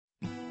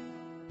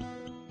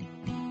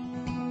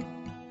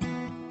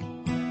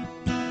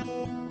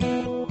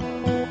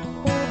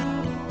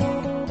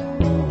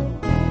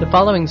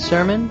following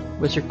sermon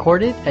was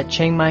recorded at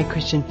Chiang Mai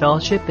Christian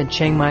Fellowship in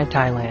Chiang Mai,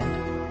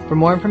 Thailand. For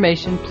more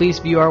information, please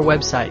view our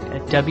website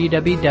at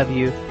www.ccfth.org.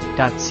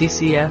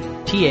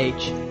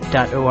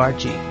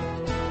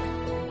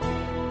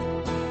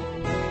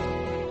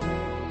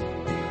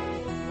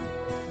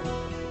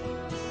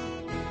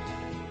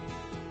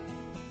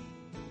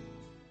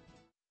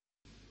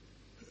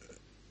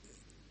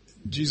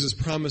 Jesus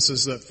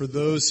promises that for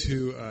those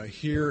who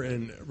hear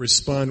and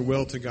respond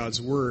well to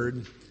God's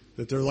word,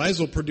 that their lives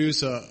will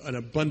produce an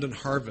abundant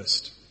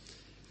harvest.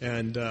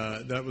 And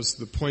that was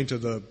the point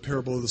of the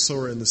parable of the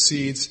sower and the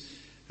seeds.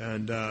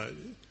 And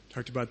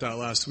talked about that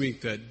last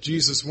week, that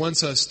Jesus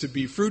wants us to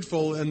be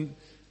fruitful, and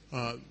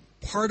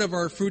part of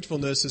our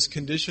fruitfulness is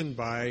conditioned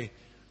by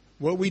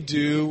what we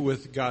do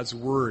with God's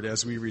word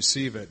as we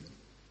receive it.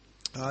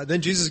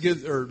 Then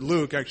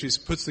Luke actually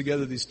puts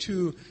together these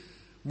two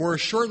more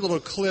short little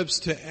clips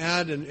to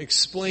add and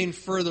explain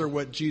further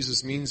what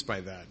Jesus means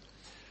by that.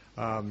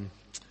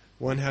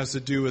 One has to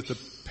do with the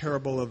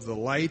parable of the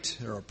light,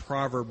 or a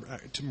proverb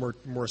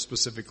more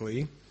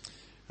specifically.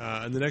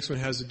 And the next one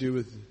has to do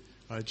with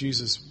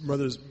Jesus'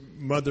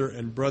 mother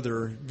and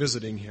brother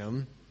visiting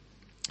him.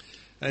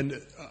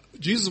 And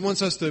Jesus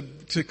wants us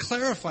to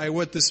clarify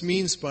what this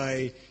means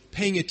by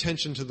paying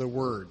attention to the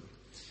word.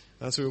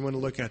 That's what we want to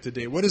look at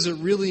today. What does it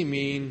really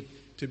mean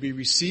to be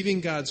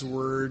receiving God's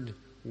word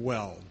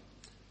well?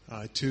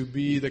 To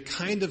be the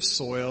kind of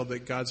soil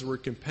that God's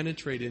word can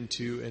penetrate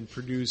into and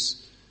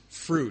produce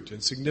fruit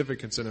and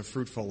significance in a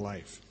fruitful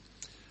life.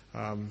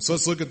 So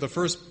let's look at the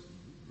first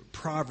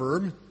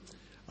proverb,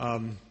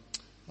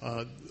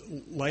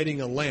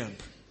 lighting a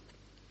lamp.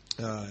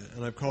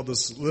 And I've called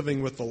this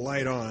living with the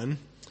light on.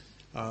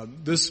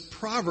 This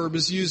proverb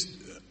is used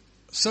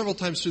several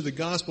times through the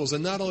Gospels,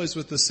 and not always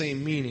with the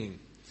same meaning.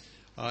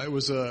 It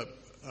was a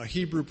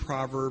Hebrew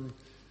proverb.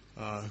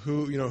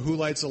 Who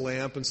lights a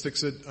lamp and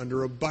sticks it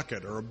under a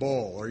bucket or a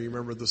bowl? Or you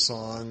remember the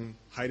song,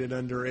 hide it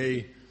under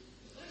a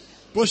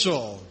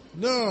bushel.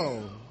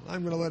 No,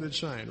 I'm going to let it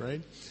shine,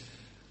 right?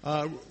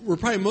 We're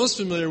probably most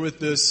familiar with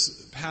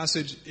this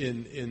passage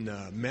in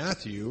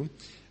Matthew.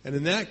 And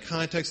in that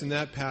context, in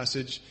that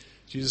passage,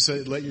 Jesus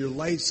said, let your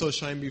light so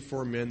shine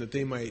before men that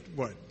they might,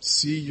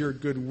 see your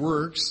good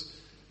works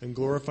and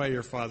glorify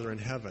your Father in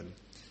heaven.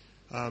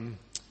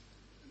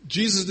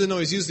 Jesus didn't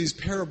always use these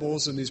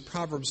parables and these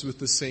proverbs with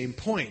the same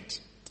point,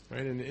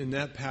 right? And in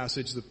that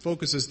passage, the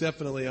focus is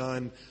definitely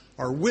on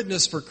our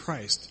witness for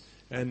Christ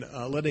and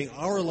letting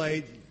our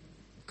light,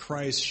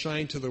 Christ,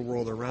 shine to the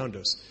world around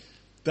us.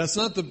 That's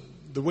not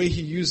the way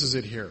he uses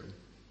it here.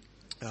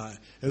 And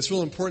it's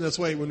real important. That's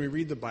why when we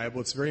read the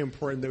Bible, it's very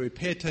important that we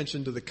pay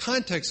attention to the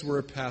context where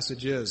a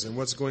passage is and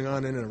what's going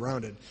on in and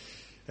around it.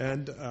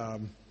 And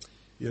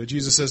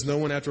Jesus says, no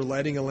one after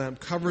lighting a lamp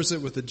covers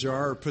it with a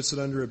jar or puts it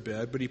under a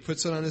bed, but he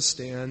puts it on a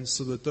stand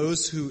so that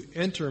those who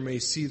enter may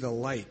see the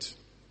light.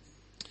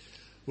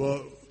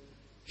 Well,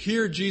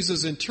 here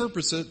Jesus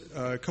interprets it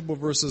a couple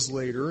verses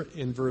later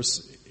in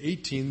verse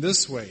 18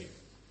 this way.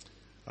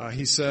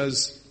 He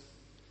says,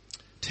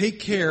 take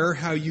care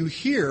how you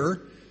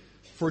hear,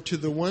 for to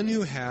the one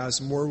who has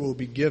more will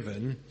be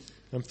given,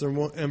 and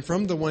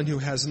from the one who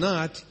has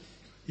not,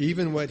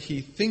 even what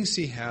he thinks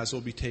he has will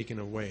be taken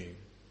away.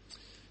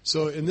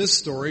 So in this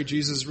story,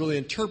 Jesus really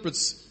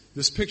interprets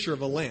this picture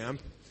of a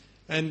lamp,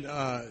 and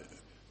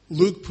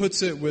Luke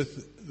puts it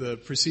with the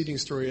preceding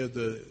story of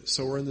the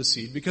sower and the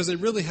seed, because they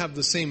really have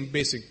the same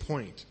basic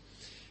point.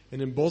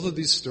 And in both of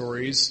these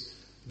stories,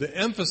 the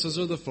emphasis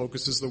or the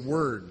focus is the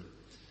word.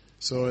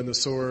 So in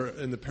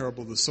the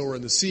parable of the sower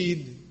and the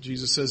seed,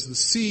 Jesus says the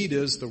seed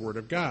is the word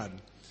of God.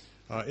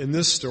 In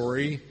this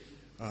story,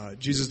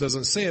 Jesus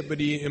doesn't say it, but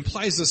he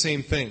implies the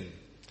same thing,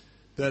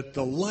 that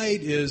the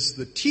light is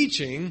the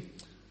teaching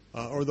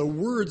or the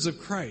words of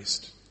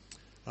Christ.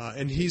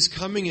 And he's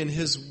coming and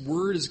his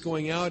word is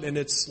going out, and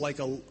it's like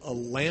a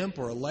lamp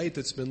or a light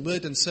that's been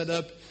lit and set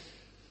up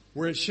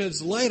where it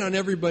sheds light on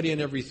everybody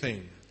and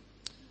everything.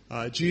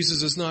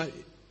 Jesus is not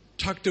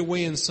tucked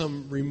away in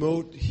some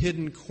remote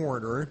hidden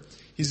corner.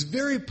 He's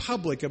very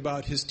public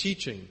about his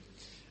teaching.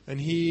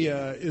 And he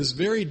is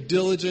very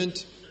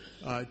diligent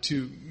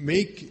to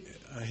make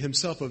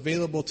himself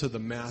available to the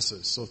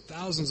masses. So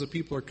thousands of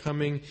people are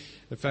coming.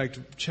 In fact,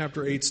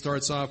 chapter 8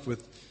 starts off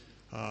with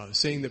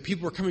saying that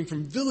people are coming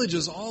from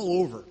villages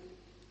all over.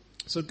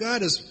 So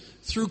God is,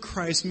 through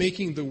Christ,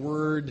 making the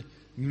word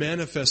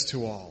manifest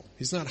to all.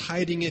 He's not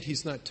hiding it.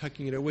 He's not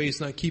tucking it away. He's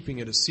not keeping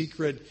it a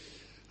secret.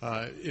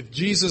 If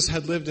Jesus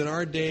had lived in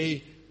our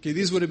day,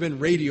 these would have been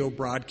radio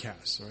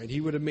broadcasts. Right?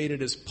 He would have made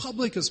it as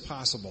public as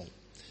possible.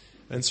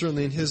 And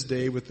certainly in his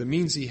day, with the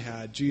means he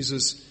had,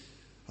 Jesus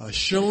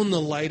shone the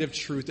light of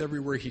truth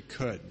everywhere he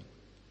could.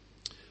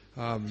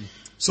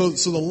 So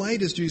the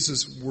light is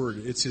Jesus'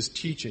 word. It's his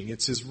teaching.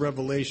 It's his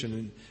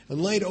revelation.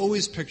 And light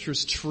always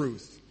pictures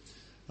truth.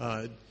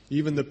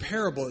 Even the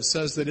parable, it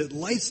says that it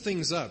lights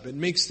things up. It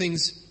makes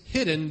things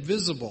hidden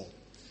visible.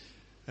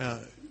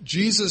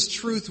 Jesus'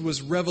 truth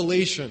was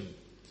revelation.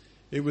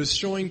 It was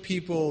showing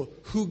people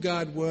who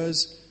God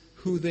was,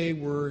 who they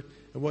were,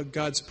 and what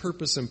God's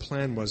purpose and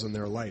plan was in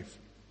their life.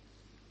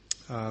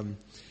 And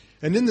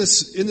in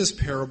this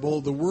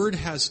parable, the word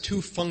has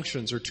two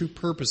functions or two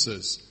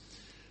purposes.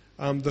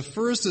 The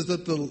first is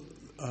that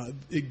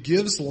it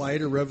gives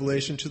light or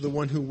revelation to the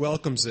one who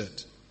welcomes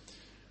it.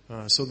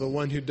 So the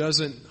one who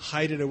doesn't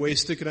hide it away,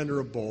 stick it under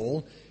a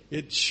bowl,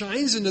 it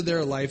shines into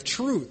their life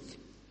truth.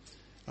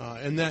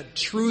 And that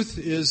truth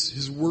is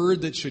His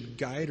word that should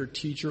guide or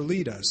teach or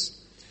lead us.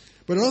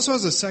 But it also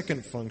has a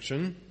second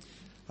function.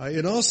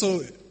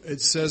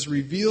 It says,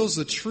 reveals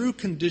the true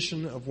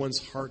condition of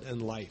one's heart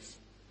and life.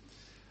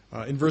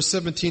 In verse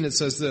 17 it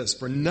says this,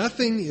 for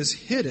nothing is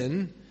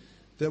hidden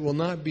that will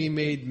not be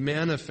made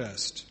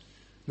manifest,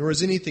 nor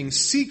is anything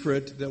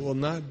secret that will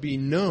not be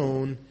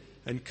known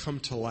and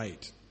come to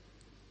light.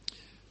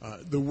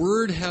 The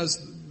Word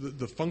has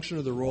the function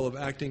or the role of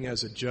acting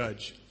as a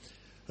judge,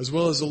 as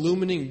well as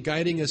illuminating,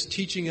 guiding us,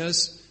 teaching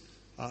us.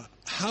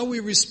 How we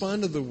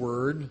respond to the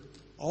Word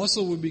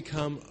also will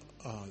become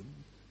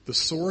the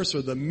source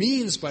or the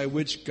means by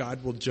which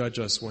God will judge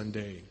us one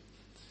day.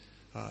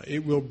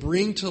 It will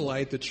bring to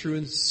light the true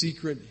and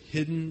secret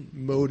hidden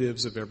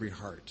motives of every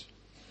heart.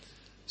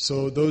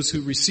 So those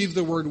who receive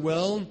the Word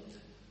well,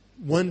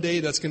 one day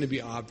that's going to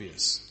be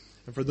obvious.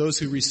 And for those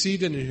who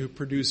received it and who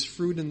produce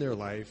fruit in their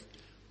life,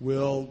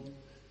 will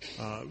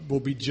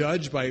be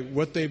judged by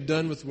what they've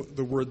done with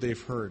the word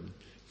they've heard.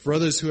 For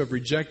others who have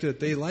rejected it,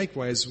 they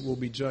likewise will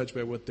be judged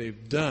by what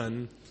they've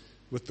done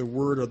with the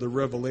word or the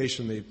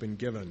revelation they've been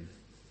given.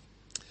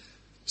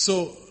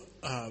 So,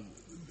 kind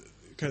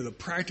of the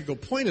practical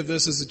point of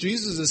this is that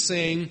Jesus is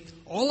saying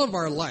all of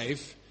our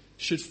life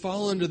should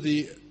fall under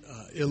the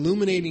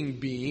illuminating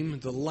beam,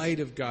 the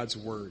light of God's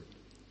word.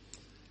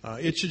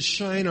 It should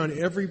shine on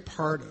every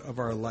part of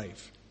our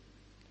life.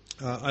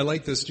 I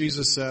like this.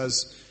 Jesus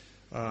says,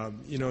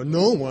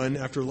 no one,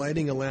 after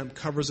lighting a lamp,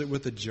 covers it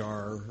with a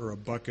jar or a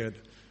bucket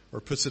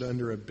or puts it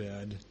under a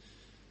bed.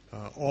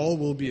 All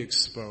will be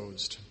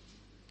exposed.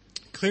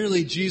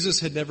 Clearly, Jesus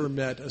had never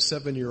met a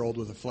 7-year-old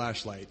with a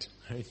flashlight,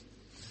 right?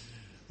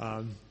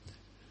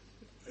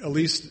 At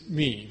least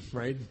me,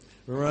 right?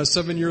 When I was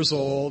 7 years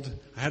old,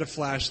 I had a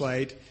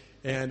flashlight,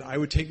 and I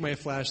would take my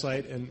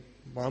flashlight and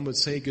Mom would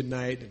say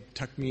goodnight,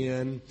 tuck me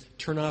in,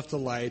 turn off the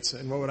lights,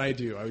 and what would I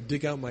do? I would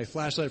dig out my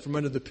flashlight from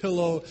under the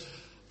pillow.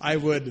 I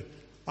would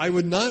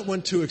not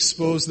want to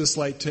expose this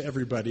light to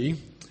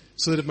everybody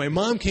so that if my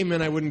mom came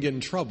in, I wouldn't get in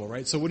trouble,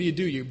 right? So what do?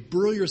 You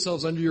burrow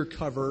yourselves under your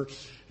cover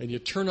and you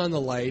turn on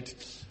the light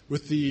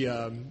with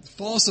the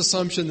false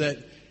assumption that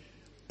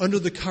under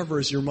the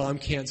covers your mom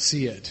can't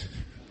see it,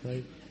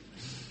 right?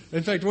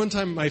 In fact, one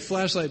time my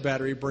flashlight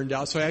battery burned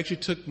out, so I actually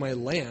took my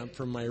lamp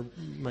from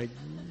my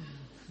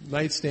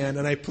nightstand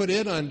and I put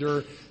it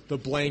under the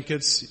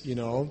blankets,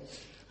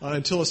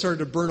 until it started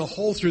to burn a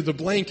hole through the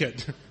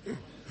blanket.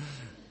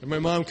 And my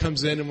mom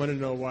comes in and wanted to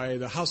know why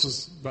the house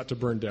was about to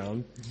burn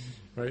down,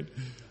 right?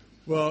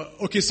 Well,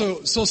 okay,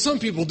 so some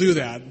people do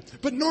that,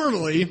 but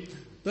normally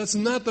that's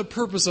not the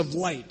purpose of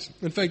light.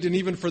 In fact, and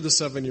even for the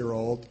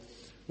 7-year-old,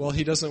 well,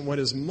 he doesn't want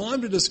his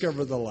mom to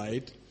discover the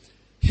light.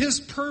 His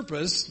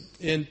purpose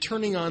in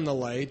turning on the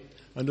light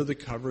under the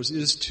covers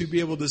is to be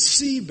able to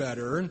see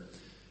better,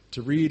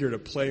 to read or to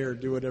play or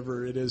do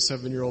whatever it is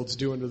 7-year-olds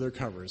do under their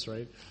covers,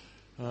 right?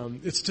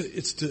 It's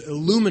to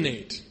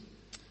illuminate.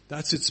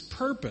 That's its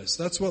purpose.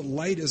 That's what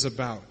light is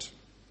about.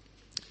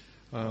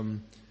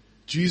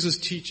 Jesus'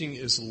 teaching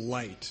is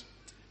light.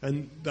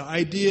 And the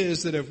idea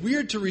is that if we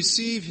are to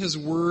receive His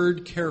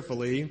word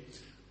carefully,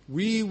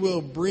 we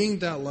will bring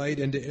that light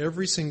into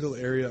every single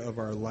area of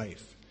our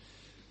life.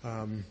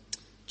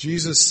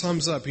 Jesus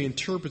sums up, He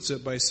interprets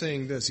it by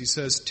saying this. He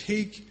says,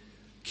 take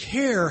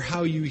care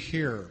how you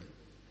hear.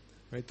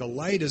 Right? The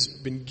light has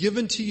been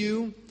given to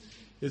you.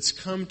 It's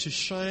come to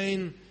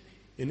shine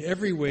in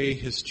every way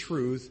His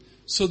truth.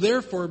 So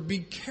therefore, be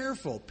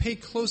careful. Pay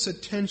close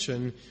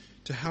attention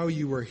to how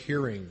you are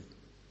hearing.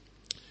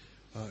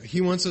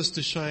 He wants us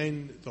to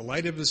shine the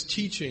light of His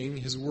teaching,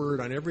 His word,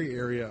 on every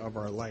area of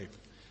our life.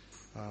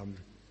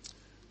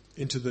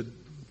 Into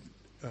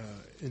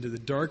the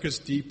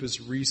darkest,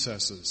 deepest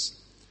recesses.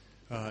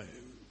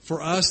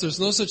 For us, there's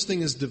no such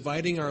thing as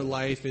dividing our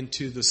life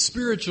into the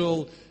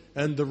spiritual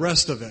and the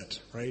rest of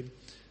it, right?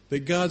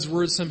 That God's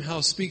word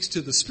somehow speaks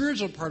to the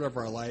spiritual part of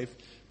our life,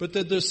 but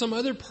that there's some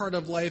other part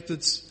of life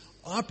that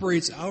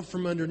operates out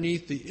from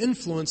underneath the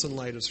influence and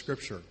light of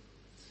Scripture.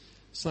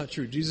 It's not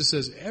true. Jesus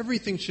says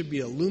everything should be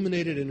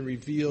illuminated and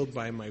revealed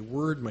by my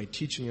word, my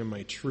teaching, and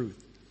my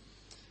truth.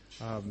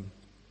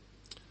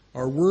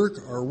 Our work,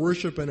 our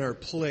worship, and our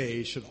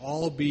play should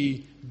all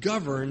be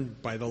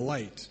governed by the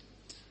light.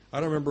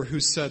 I don't remember who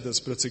said this,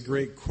 but it's a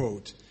great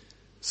quote.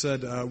 It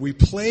said, we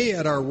play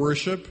at our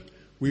worship,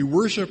 we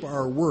worship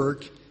our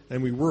work,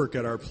 and we work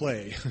at our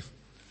play.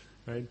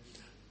 Right?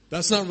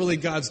 That's not really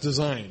God's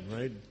design,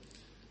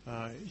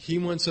 right? He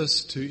wants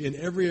us to, in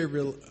every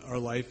area of our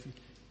life,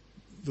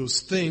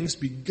 those things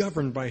be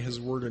governed by His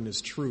word and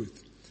His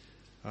truth.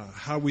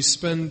 How we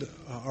spend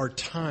our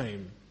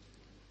time,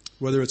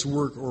 whether it's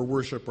work or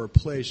worship or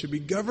play, should be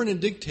governed and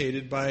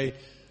dictated by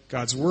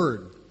God's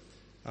word.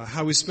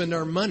 How we spend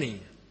our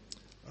money.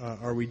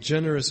 Are we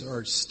generous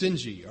or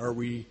stingy? Are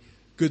we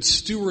good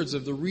stewards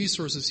of the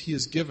resources He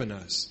has given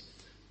us?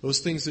 Those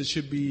things that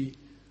should be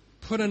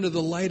put under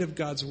the light of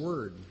God's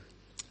Word.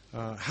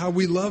 How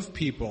we love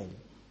people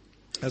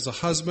as a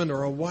husband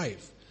or a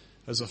wife,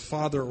 as a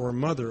father or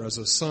mother, as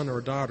a son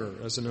or daughter,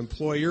 as an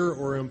employer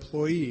or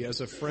employee,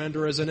 as a friend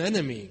or as an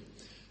enemy.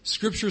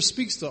 Scripture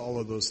speaks to all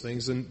of those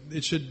things, and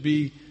it should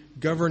be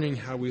governing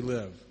how we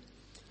live.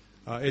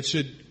 It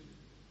should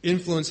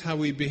influence how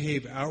we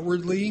behave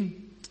outwardly,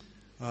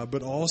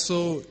 but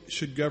also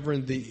should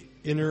govern the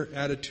inner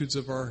attitudes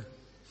of our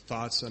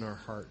thoughts and our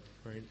heart,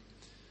 right?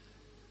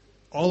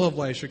 All of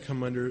life should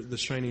come under the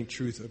shining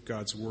truth of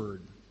God's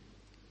Word.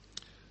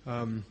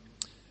 And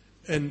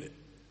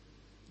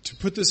to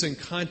put this in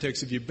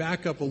context, if you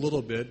back up a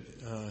little bit,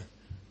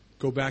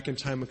 go back in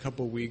time a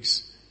couple of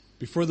weeks,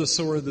 before the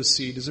sower of the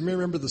seed, does anybody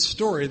remember the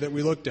story that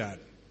we looked at? It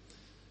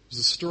was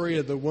the story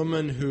of the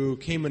woman who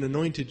came and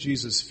anointed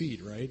Jesus'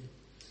 feet, right?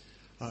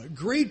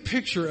 Great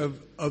picture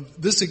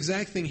of this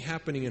exact thing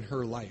happening in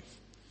her life.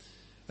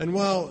 And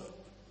while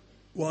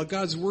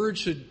God's Word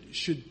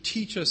should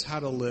teach us how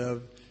to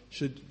live,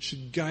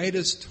 should guide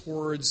us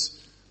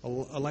towards a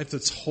life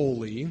that's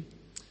holy,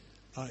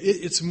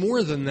 it's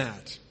more than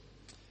that.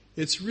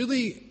 It's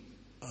really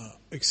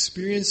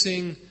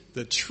experiencing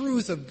the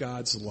truth of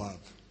God's love.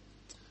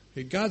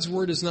 Okay, God's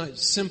Word is not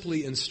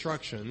simply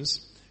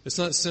instructions. It's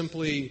not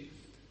simply,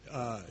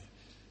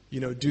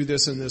 do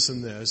this and this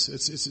and this.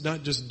 It's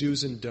not just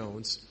do's and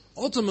don'ts.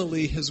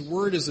 Ultimately, His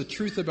Word is the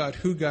truth about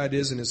who God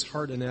is and His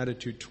heart and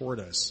attitude toward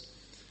us.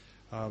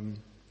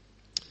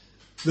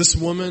 This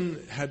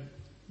woman had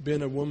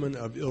been a woman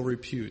of ill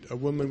repute, a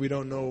woman we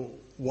don't know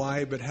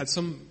why, but had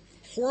some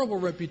horrible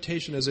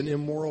reputation as an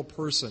immoral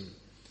person,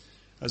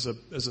 as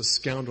a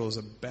scoundrel, as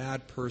a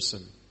bad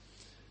person.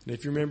 And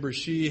if you remember,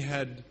 she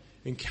had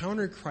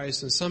encountered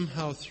Christ, and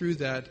somehow through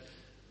that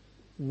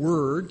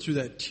word, through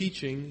that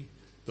teaching,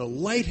 the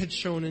light had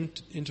shone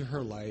into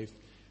her life,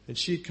 and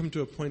she had come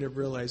to a point of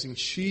realizing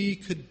she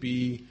could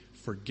be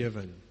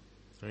forgiven,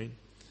 right?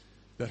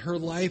 That her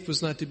life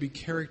was not to be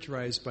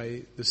characterized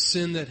by the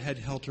sin that had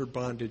held her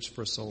bondage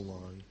for so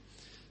long.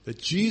 That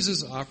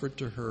Jesus offered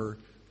to her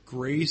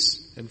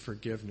grace and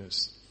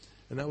forgiveness.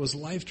 And that was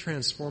life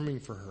transforming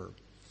for her.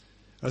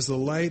 As the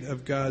light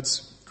of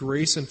God's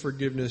grace and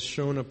forgiveness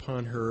shone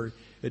upon her,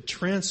 it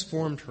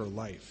transformed her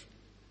life.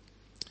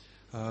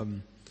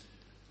 And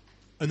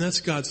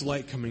that's God's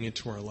light coming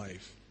into our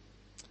life.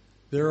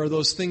 There are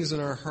those things in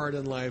our heart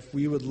and life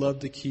we would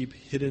love to keep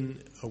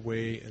hidden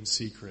away and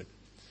secret.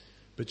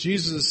 But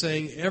Jesus is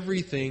saying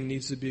everything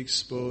needs to be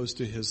exposed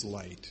to His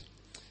light.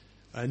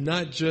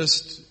 Not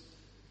just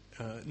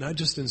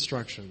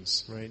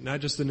instructions, right? Not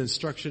just an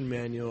instruction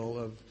manual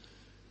of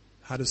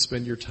how to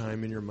spend your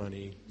time and your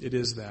money. It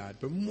is that.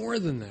 But more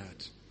than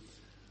that,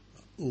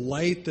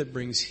 light that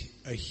brings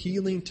a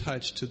healing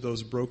touch to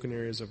those broken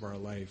areas of our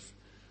life.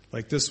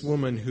 Like this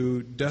woman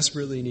who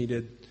desperately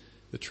needed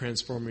the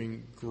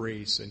transforming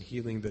grace and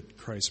healing that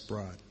Christ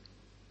brought.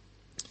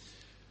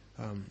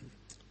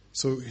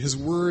 So His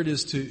Word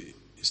is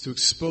to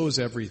expose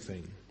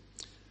everything.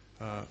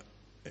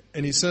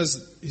 And he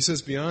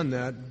says beyond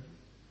that,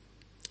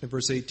 in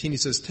verse 18, he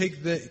says,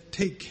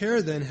 Take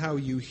care then how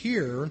you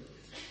hear,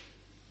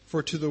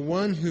 for to the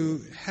one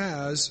who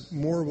has,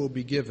 more will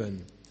be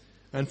given.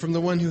 And from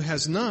the one who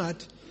has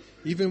not,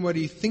 even what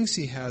he thinks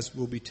he has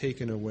will be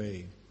taken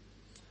away.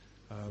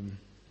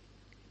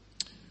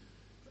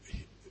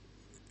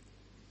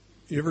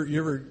 You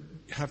ever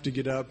have to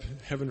get up,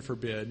 heaven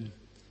forbid,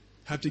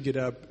 have to get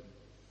up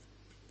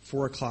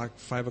 4 o'clock,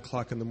 5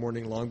 o'clock in the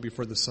morning, long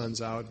before the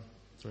sun's out,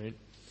 right?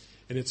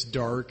 And it's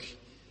dark,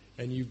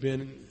 and you've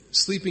been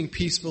sleeping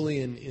peacefully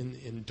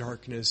in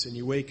darkness, and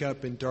you wake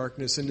up in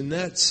darkness, and in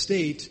that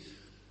state,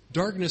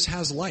 darkness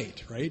has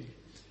light, right?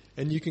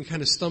 And you can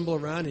kind of stumble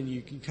around, and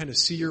you can kind of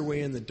see your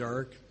way in the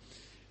dark,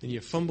 and you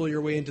fumble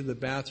your way into the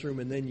bathroom,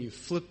 and then you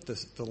flip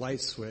the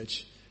light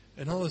switch,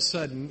 and all of a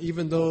sudden,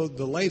 even though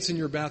the lights in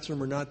your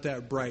bathroom are not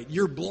that bright,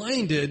 you're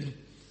blinded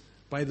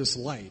by this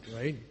light,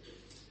 right?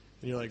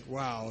 And you're like,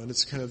 wow, and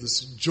it's kind of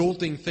this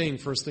jolting thing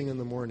first thing in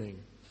the morning.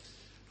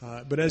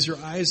 But as your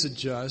eyes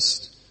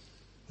adjust,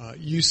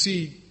 you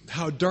see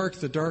how dark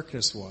the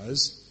darkness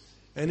was,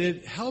 and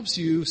it helps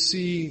you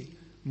see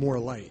more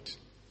light.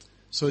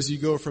 So as you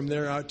go from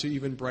there out to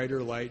even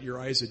brighter light, your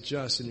eyes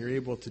adjust, and you're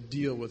able to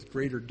deal with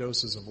greater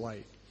doses of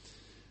light.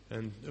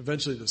 And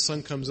eventually the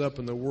sun comes up,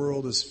 and the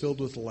world is filled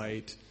with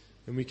light,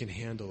 and we can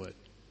handle it.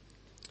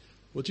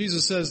 Well,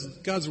 Jesus says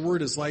God's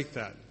Word is like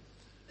that.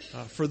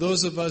 For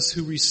those of us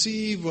who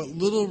receive what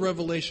little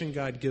revelation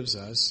God gives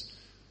us,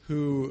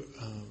 who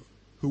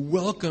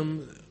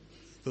welcome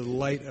the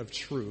light of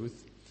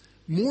truth,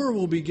 more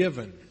will be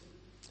given.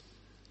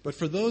 But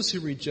for those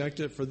who reject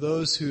it, for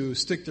those who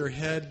stick their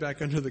head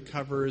back under the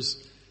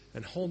covers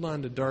and hold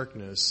on to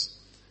darkness,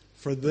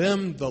 for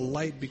them the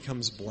light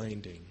becomes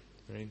blinding,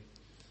 right?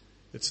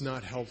 It's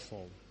not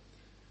helpful.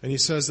 And he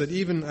says that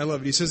even, I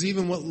love it, he says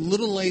even what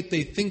little light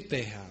they think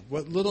they have,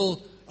 what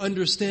little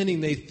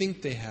understanding they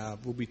think they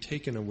have will be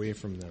taken away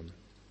from them.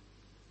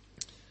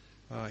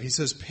 He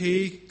says,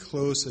 pay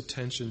close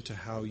attention to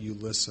how you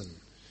listen.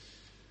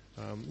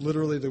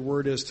 Literally, the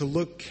word is to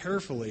look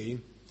carefully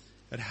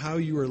at how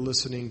you are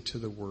listening to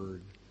the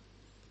word.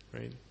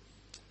 Right?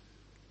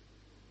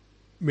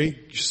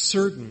 Make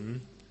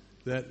certain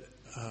that,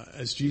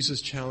 as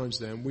Jesus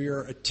challenged them, we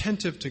are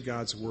attentive to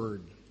God's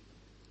word.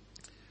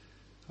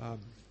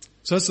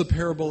 So that's the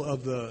parable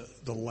of the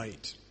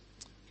light.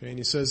 Okay, and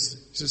he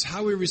says,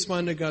 how we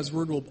respond to God's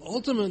word will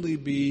ultimately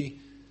be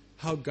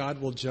how God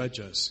will judge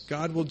us.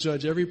 God will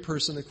judge every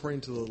person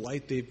according to the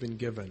light they've been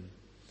given.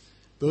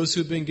 Those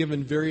who've been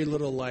given very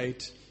little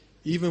light,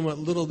 even what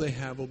little they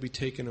have will be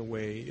taken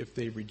away if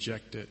they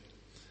reject it.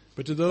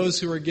 But to those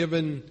who are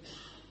given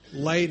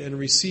light and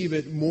receive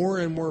it, more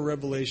and more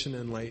revelation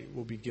and light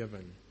will be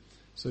given.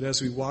 So that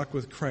as we walk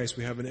with Christ,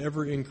 we have an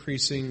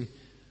ever-increasing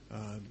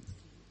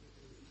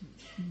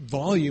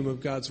volume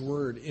of God's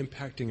word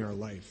impacting our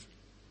life.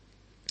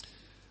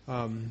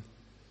 Then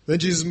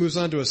Jesus moves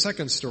on to a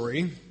second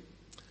story,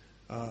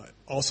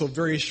 also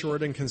very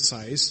short and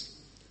concise,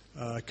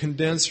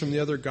 condensed from the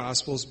other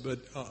Gospels, but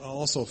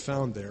also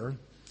found there.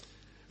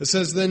 It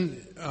says,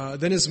 Then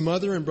his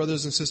mother and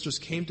brothers and sisters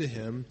came to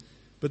him,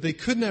 but they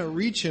could not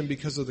reach him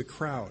because of the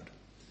crowd.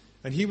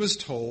 And he was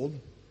told,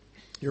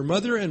 your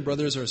mother and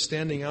brothers are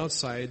standing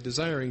outside,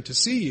 desiring to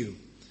see you.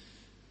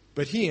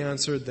 But he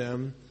answered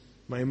them,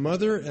 my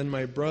mother and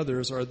my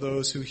brothers are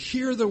those who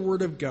hear the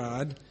word of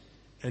God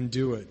and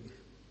do it.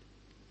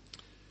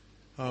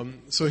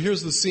 So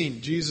here's the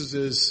scene. Jesus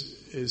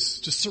is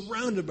just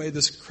surrounded by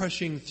this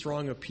crushing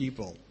throng of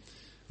people.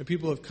 And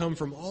people have come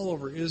from all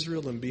over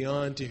Israel and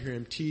beyond to hear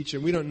him teach.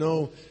 And we don't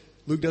know,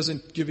 Luke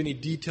doesn't give any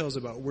details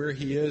about where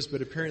he is,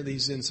 but apparently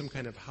he's in some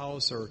kind of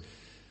house or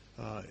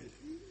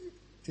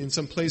in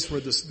some place where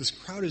this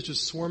crowd is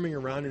just swarming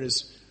around, and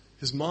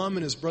his mom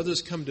and his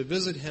brothers come to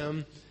visit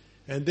him,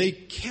 and they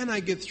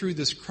cannot get through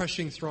this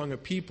crushing throng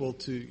of people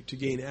to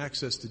gain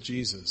access to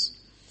Jesus.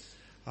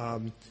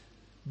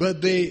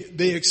 But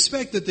they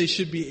expect that they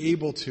should be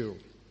able to.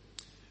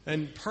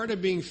 And part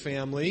of being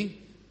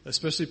family,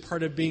 especially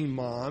part of being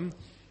mom,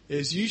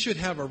 is you should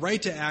have a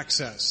right to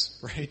access,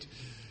 right?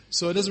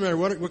 So it doesn't matter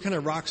what kind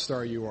of rock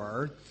star you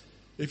are.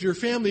 If you're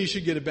family, you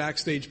should get a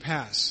backstage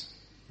pass.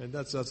 And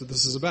that's what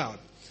this is about.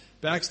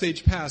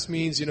 Backstage pass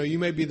means, you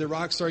may be the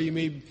rock star, you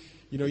may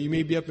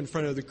be up in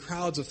front of the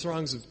crowds of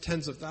throngs of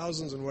tens of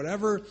thousands and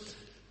whatever.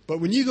 But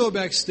when you go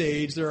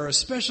backstage, there are a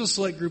special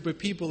select group of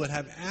people that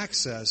have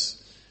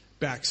access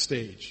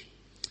backstage.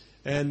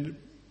 And,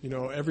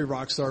 every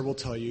rock star will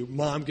tell you,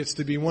 mom gets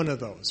to be one of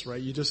those,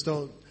 right? You just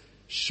don't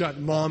shut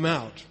mom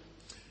out.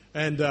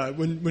 And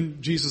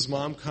when Jesus'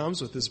 mom comes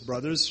with his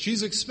brothers,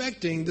 she's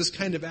expecting this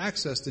kind of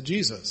access to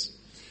Jesus.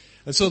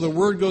 And so the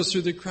word goes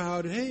through the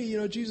crowd,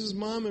 hey, Jesus'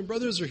 mom and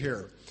brothers are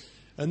here.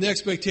 And the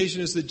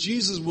expectation is that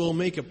Jesus will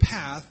make a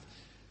path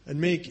and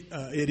make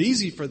it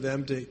easy for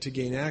them to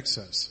gain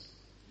access.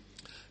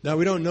 Now,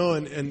 we don't know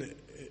in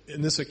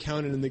this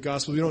account and in the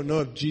gospel, we don't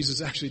know if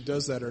Jesus actually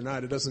does that or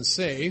not. It doesn't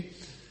say.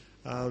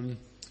 And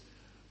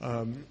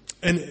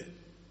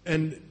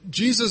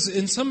Jesus,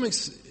 in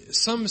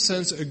some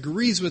sense,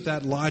 agrees with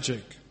that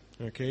logic.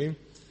 Okay,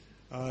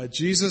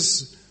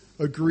 Jesus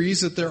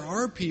agrees that there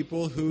are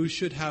people who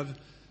should have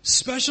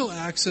special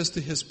access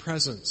to his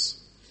presence.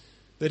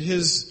 That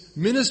his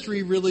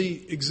ministry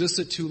really exists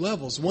at two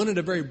levels. One at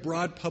a very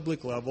broad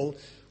public level,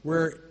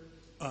 where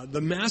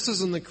the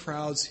masses and the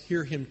crowds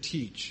hear him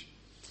teach.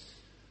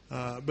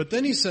 But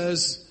then he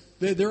says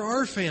that there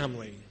are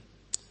family.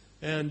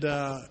 And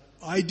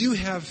I do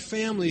have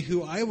family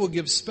who I will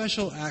give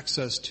special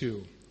access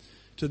to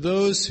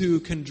those who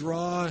can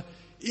draw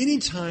any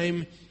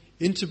time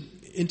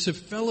into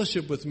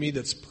fellowship with me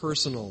that's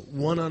personal,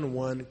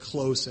 one-on-one,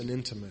 close, and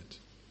intimate.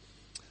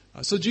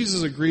 So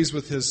Jesus agrees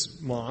with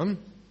his mom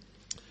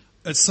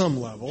at some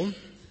level,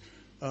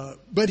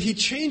 but he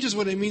changes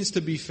what it means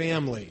to be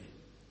family.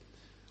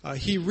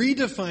 He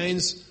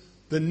redefines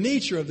the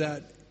nature of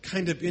that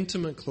kind of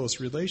intimate, close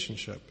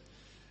relationship.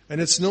 And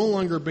it's no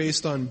longer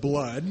based on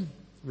blood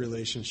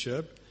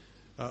relationship.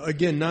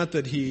 Again, not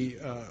that he,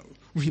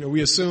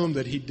 we assume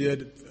that he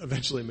did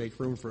eventually make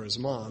room for his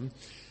mom.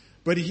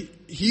 But he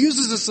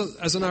uses this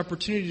as an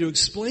opportunity to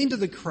explain to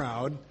the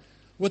crowd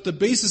what the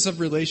basis of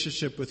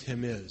relationship with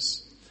him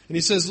is. And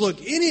he says, look,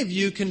 any of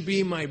you can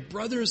be my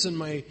brothers and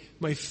my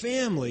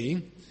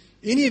family.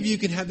 Any of you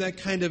can have that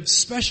kind of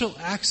special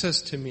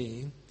access to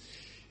me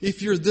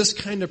if you're this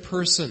kind of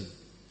person.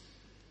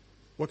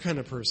 What kind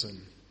of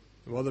person?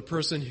 Well, the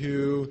person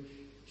who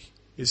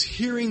is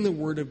hearing the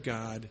word of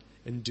God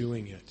and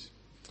doing it.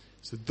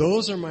 So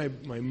those are my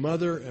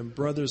mother and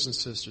brothers and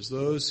sisters,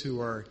 those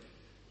who are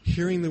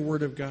hearing the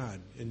word of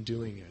God and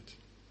doing it.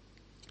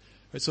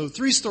 Right, so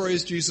 3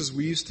 stories Jesus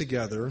weaves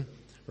together,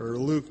 or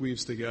Luke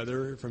weaves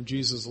together from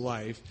Jesus'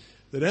 life,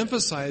 that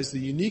emphasize the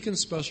unique and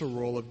special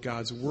role of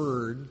God's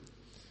word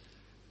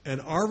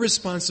and our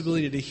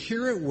responsibility to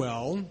hear it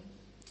well.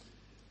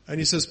 And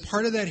he says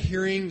part of that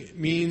hearing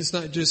means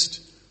not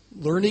just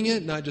learning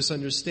it, not just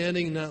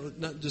understanding,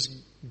 not just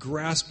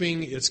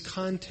grasping its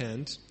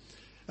content,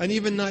 and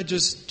even not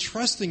just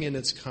trusting in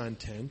its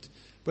content,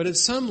 but at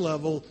some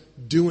level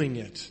doing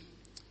it,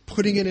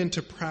 putting it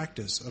into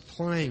practice,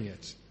 applying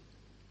it.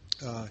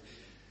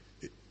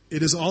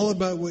 It is all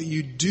about what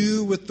you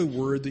do with the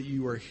word that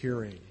you are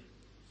hearing.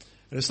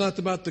 And it's not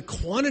about the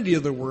quantity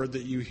of the word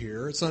that you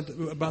hear. It's not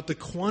about the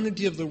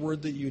quantity of the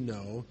word that you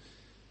know,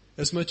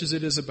 as much as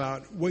it is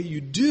about what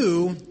you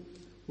do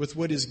with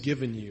what is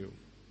given you.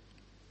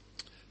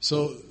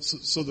 So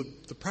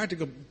the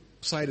practical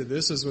side of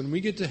this is when we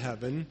get to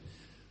heaven,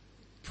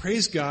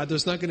 praise God,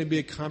 there's not going to be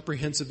a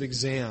comprehensive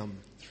exam,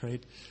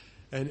 right?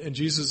 And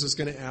Jesus is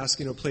going to ask,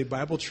 play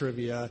Bible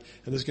trivia,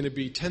 and there's going to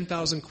be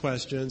 10,000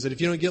 questions, and if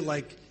you don't get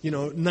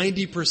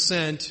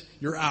 90%,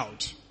 you're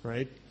out,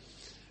 right?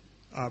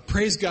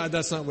 Praise God,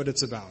 that's not what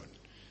it's about.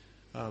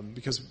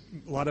 Because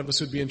a lot of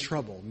us would be in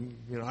trouble.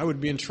 I would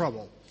be in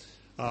trouble.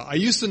 I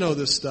used to know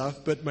this stuff,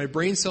 but my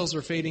brain cells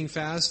are fading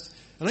fast,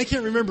 and I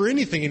can't remember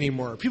anything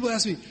anymore. People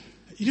ask me,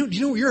 do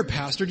you know you're a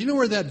pastor? Do you know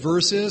where that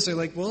verse is? I'm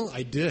like, well,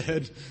 I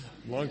did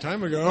a long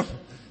time ago.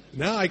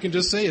 Now I can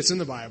just say it's in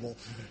the Bible.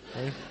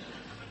 Right?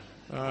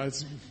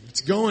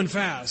 It's going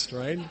fast,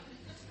 right?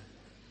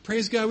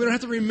 Praise God, we don't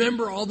have to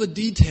remember all the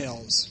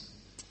details.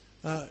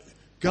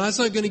 God's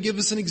not going to give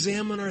us an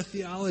exam on our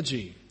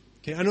theology.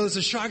 Okay, I know it's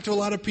a shock to a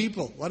lot of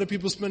people. A lot of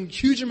people spend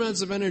huge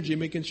amounts of energy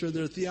making sure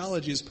their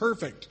theology is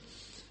perfect,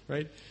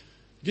 right?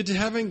 Get to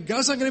heaven,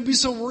 God's not going to be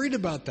so worried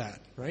about that,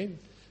 right?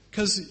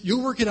 Because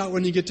you'll work it out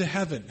when you get to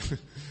heaven.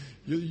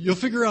 You'll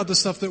figure out the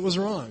stuff that was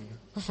wrong.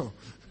 Oh,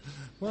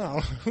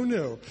 wow, who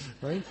knew,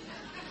 right?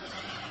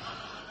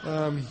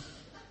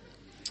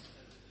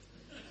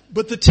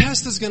 But the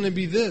test is going to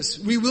be this.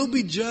 We will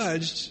be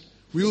judged.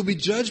 We will be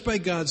judged by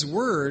God's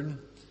word,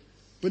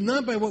 but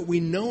not by what we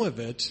know of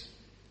it,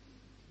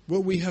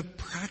 what we have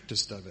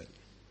practiced of it.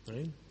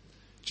 Right?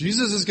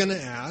 Jesus is going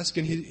to ask,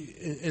 and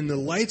the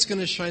light's going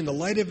to shine. The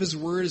light of his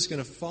word is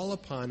going to fall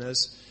upon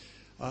us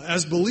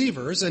as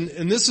believers. And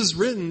this is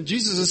written,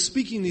 Jesus is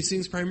speaking these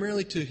things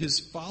primarily to his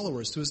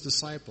followers, to his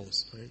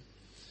disciples. Right?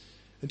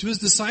 And to his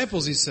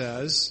disciples he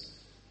says,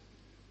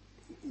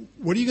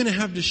 what are you going to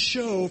have to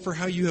show for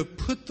how you have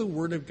put the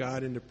Word of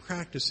God into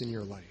practice in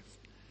your life?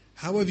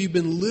 How have you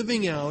been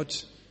living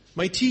out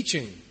my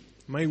teaching,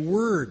 my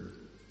Word,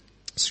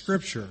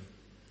 Scripture?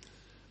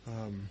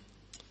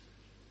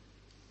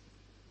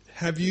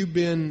 Have you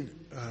been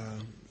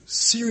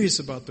serious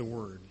about the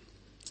Word?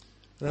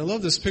 And I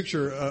love this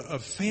picture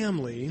of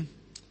family,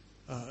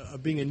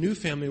 of being a new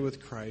family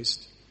with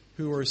Christ,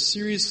 who are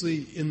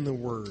seriously in the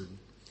Word.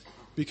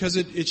 Because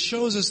it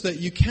shows us that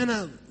you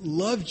cannot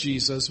love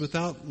Jesus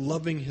without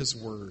loving his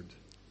word.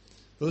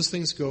 Those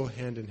things go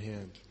hand in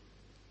hand.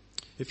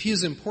 If he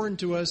is important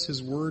to us,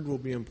 his word will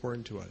be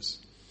important to us.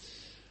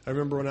 I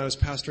remember when I was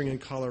pastoring in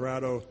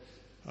Colorado,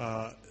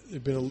 there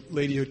had been a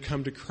lady who had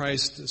come to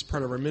Christ as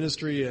part of our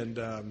ministry,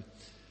 and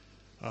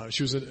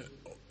she was an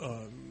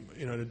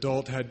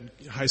adult, had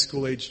high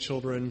school age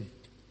children,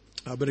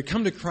 but had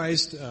come to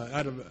Christ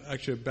out of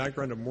actually a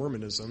background of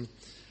Mormonism.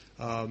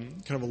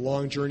 Kind of a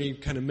long journey,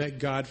 kind of met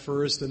God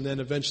first and then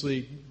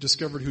eventually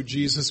discovered who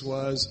Jesus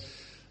was.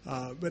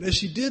 But as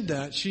she did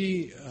that,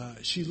 she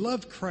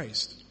loved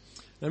Christ.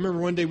 And I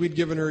remember one day we'd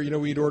given her,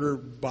 we'd order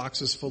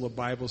boxes full of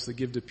Bibles to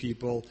give to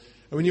people.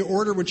 And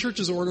when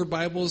churches order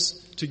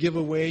Bibles to give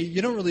away,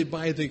 you don't really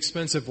buy the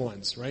expensive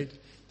ones, right?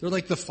 They're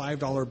like the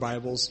 $5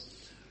 Bibles.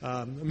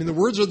 The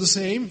words are the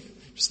same,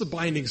 just the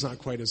binding's not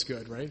quite as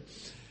good, right?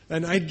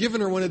 And I'd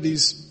given her one of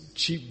these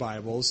cheap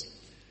Bibles.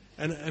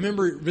 And I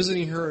remember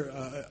visiting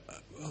her,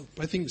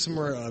 I think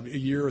somewhere a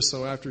year or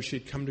so after she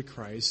had come to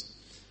Christ,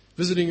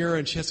 visiting her,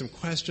 and she had some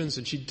questions,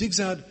 and she digs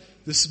out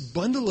this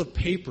bundle of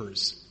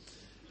papers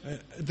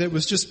that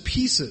was just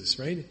pieces,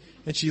 right?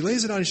 And she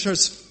lays it out and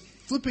starts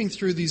flipping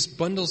through these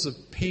bundles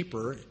of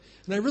paper,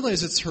 and I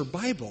realized it's her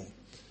Bible.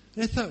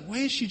 And I thought, why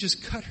has she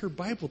just cut her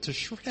Bible to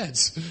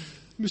shreds?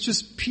 It was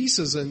just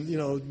pieces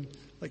and,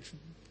 like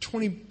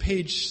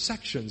 20-page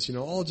sections,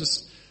 all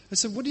just... I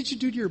said, what did you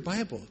do to your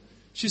Bible?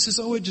 She says,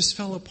 it just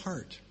fell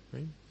apart,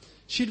 right?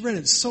 She'd read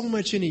it so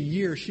much in a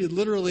year,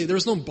 there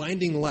was no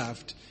binding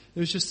left. It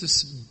was just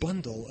this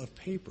bundle of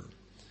paper.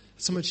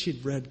 That's how much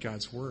she'd read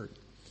God's Word.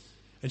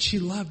 And she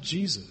loved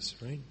Jesus,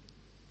 right?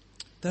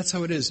 That's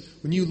how it is.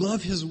 When you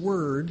love his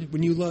Word,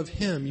 when you love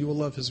him, you will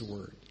love his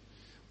Word.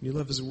 When you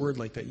love his Word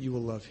like that, you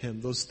will love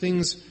him. Those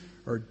things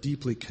are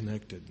deeply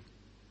connected.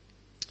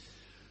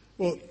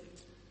 Well,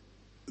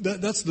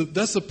 that's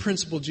the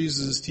principle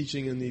Jesus is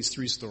teaching in these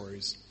three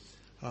stories.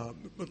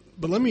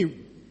 But let me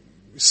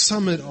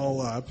sum it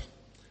all up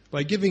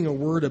by giving a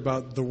word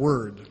about the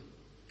Word.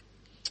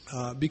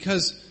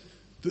 Because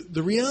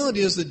the reality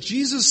is that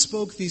Jesus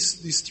spoke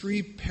these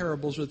three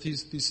parables, or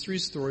these three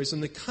stories,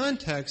 in the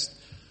context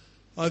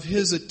of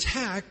his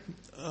attack,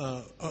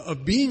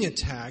 of being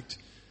attacked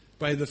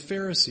by the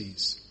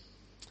Pharisees.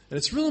 And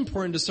it's real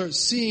important to start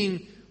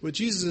seeing what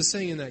Jesus is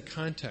saying in that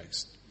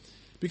context.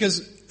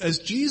 Because as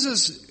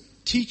Jesus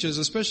teaches,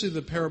 especially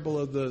the parable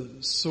of the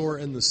sower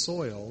and the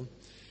soil,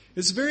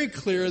 it's very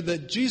clear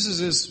that Jesus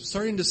is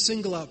starting to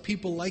single out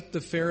people like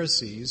the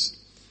Pharisees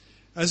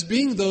as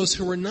being those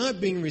who were not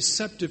being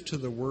receptive to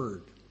the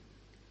Word.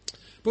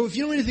 But if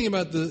you know anything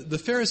about the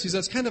Pharisees,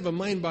 that's kind of a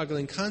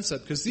mind-boggling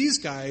concept, because these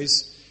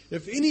guys,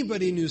 if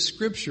anybody knew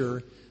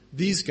Scripture,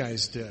 these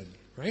guys did,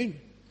 right?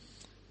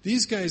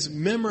 These guys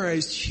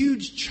memorized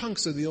huge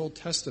chunks of the Old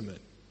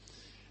Testament.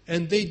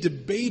 And they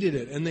debated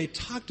it, and they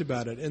talked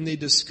about it, and they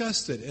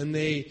discussed it, and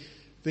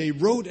they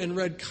wrote and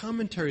read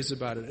commentaries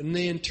about it, and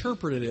they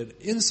interpreted it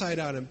inside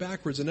out and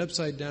backwards and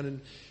upside down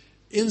and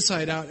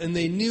inside out, and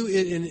they knew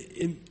it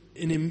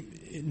in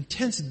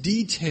intense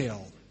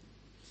detail.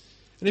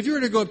 And if you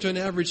were to go up to an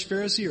average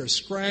Pharisee or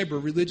scribe or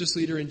religious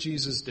leader in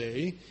Jesus'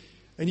 day,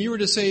 and you were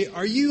to say,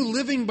 "Are you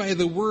living by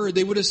the Word?"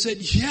 they would have said,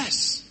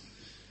 "Yes,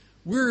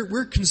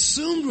 we're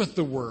consumed with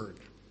the Word."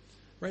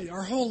 Right?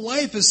 Our whole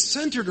life is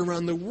centered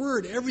around the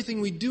Word.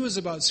 Everything we do is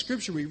about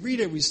Scripture. We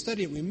read it, we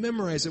study it, we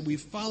memorize it, we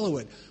follow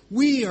it.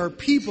 We are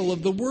people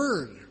of the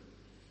Word.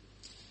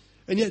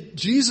 And yet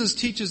Jesus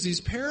teaches these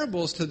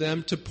parables to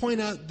them to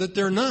point out that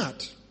they're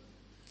not.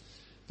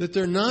 That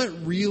they're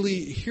not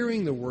really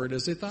hearing the Word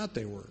as they thought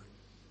they were.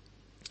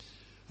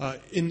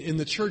 In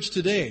the church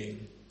today,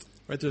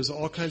 right, there's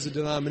all kinds of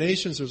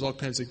denominations, there's all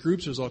kinds of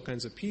groups, there's all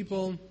kinds of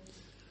people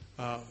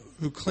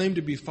who claim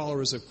to be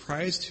followers of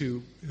Christ,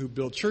 who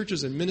build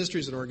churches and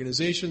ministries and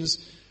organizations,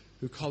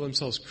 who call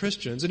themselves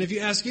Christians. And if you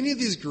ask any of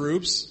these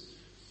groups,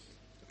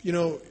 you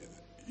know,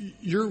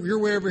 you're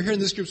way over here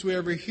and this group's way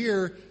over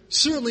here,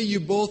 certainly you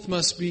both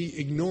must be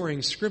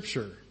ignoring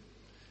Scripture.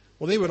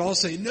 Well, they would all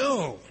say,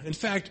 no. In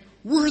fact,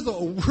 we're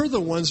the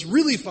ones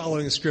really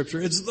following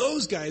Scripture. It's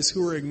those guys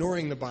who are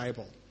ignoring the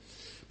Bible.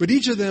 But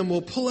each of them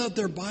will pull out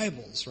their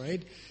Bibles,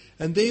 right?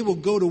 And they will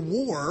go to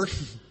war,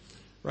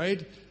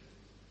 right?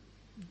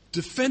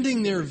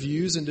 Defending their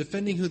views and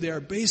defending who they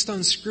are based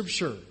on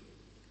Scripture.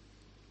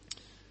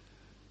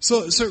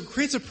 So it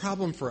creates a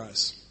problem for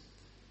us.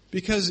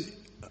 Because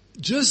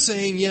just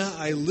saying, yeah,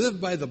 I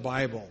live by the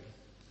Bible,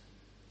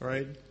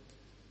 right,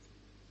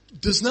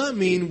 does not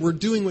mean we're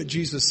doing what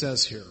Jesus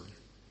says here,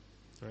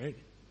 right?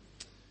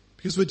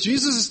 Because what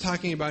Jesus is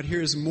talking about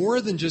here is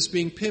more than just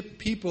being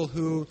people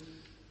who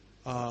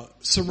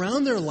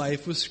surround their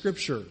life with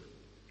Scripture.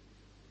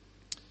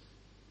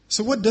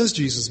 So what does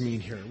Jesus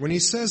mean here? When he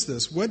says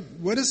this, what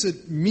does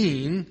it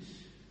mean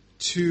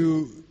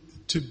to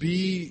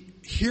be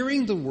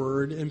hearing the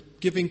Word and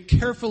giving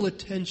careful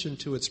attention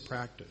to its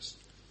practice?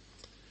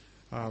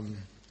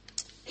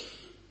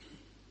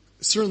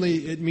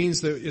 Certainly it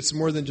means that it's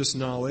more than just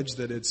knowledge,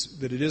 that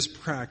it is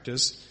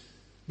practice.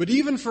 But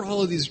even for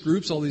all of these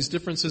groups, all these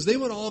differences, they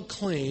would all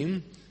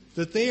claim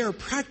that they are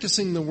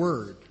practicing the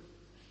Word.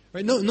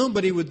 Right? No,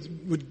 nobody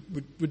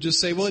would just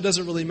say, well, it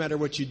doesn't really matter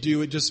what you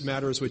do, it just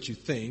matters what you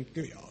think.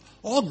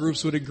 All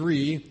groups would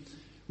agree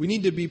we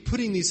need to be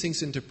putting these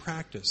things into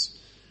practice.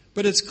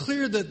 But it's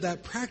clear that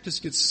that practice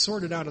gets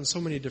sorted out in so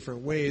many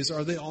different ways.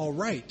 Are they all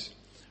right?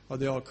 Are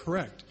they all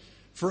correct?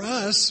 For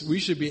us, we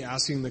should be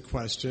asking the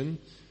question,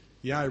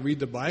 yeah, I read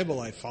the Bible,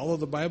 I follow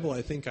the Bible,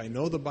 I think I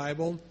know the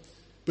Bible.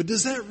 But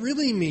does that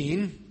really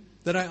mean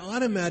that I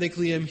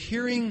automatically am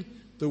hearing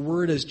the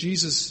Word as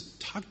Jesus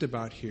talked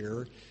about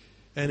here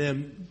and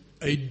am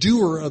a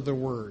doer of the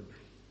Word?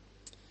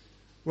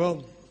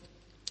 Well,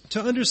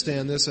 to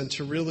understand this and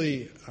to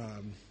really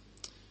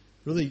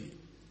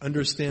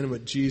understand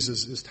what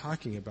Jesus is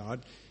talking about,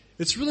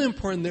 it's really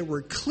important that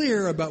we're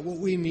clear about what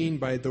we mean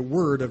by the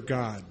Word of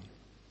God.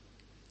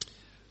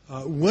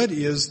 What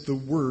is the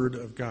Word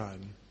of God?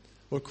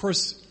 Well, of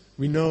course,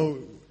 we know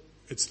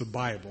it's the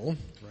Bible,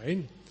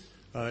 right?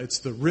 It's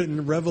the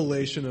written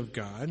revelation of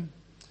God.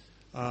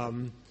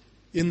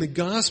 In the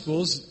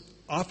Gospels,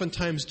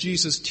 oftentimes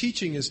Jesus'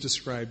 teaching is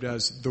described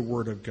as the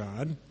Word of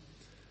God.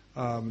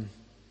 And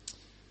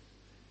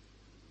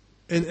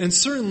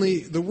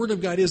certainly the Word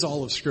of God is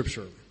all of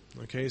Scripture.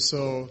 Okay,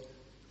 so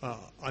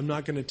I'm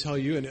not going to tell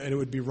you, and it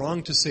would be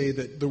wrong to say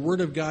that the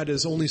Word of God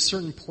is only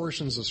certain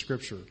portions of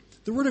Scripture.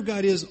 The Word of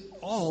God is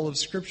all of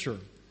Scripture.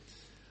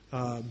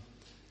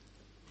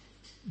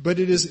 But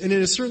it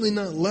is certainly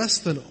not less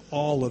than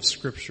all of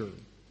Scripture.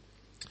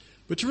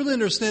 But to really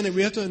understand it,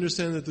 we have to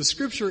understand that the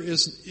Scripture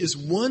is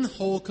one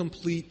whole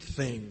complete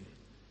thing.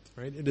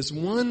 Right? It is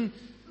one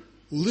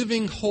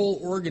living whole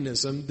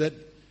organism that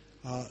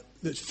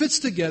fits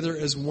together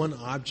as one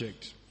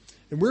object.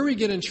 And where we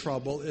get in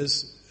trouble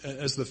is,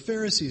 as the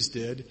Pharisees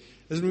did,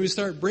 is when we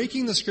start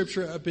breaking the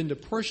Scripture up into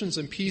portions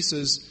and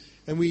pieces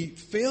and we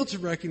fail to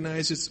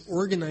recognize its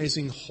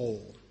organizing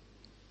whole.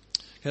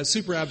 Okay, it's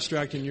super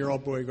abstract and you're all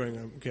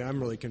going, okay, I'm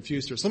really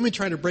confused here. So let me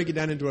try to break it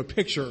down into a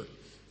picture,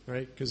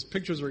 right? Because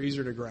pictures are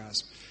easier to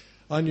grasp.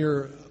 On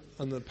the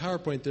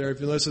PowerPoint there,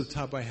 if you notice at the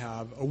top, I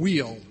have a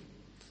wheel,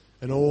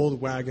 an old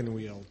wagon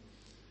wheel.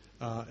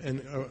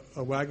 And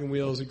a wagon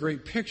wheel is a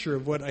great picture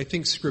of what I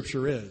think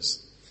Scripture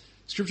is.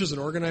 Scripture is an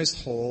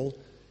organized whole.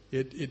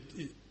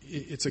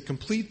 It's a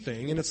complete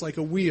thing, and it's like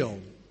a wheel.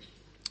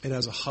 It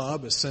has a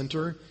hub, a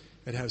center.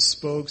 It has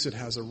spokes. It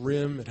has a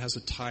rim. It has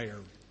a tire.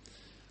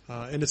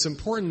 And it's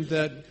important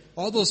that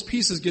all those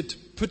pieces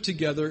get put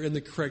together in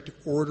the correct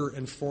order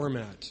and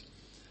format.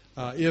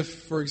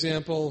 If, for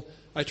example,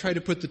 I try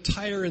to put the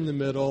tire in the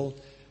middle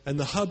and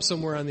the hub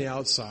somewhere on the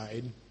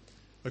outside,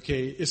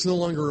 okay, it's no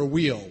longer a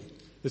wheel.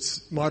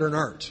 It's modern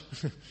art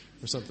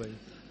or something,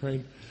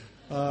 right?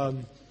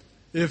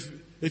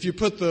 If you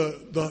put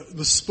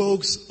the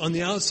spokes on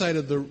the outside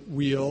of the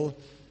wheel,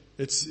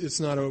 it's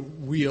not a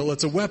wheel,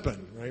 it's a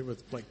weapon, right?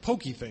 With like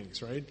pokey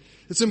things, right?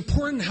 It's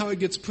important how it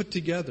gets put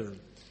together.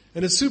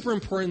 And it's super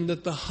important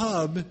that the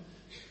hub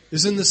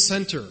is in the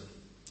center.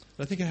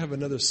 I think I have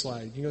another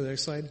slide. You go to the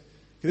next slide? Okay,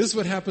 this is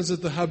what happens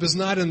if the hub is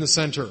not in the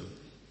center,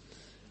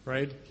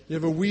 right? You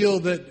have a wheel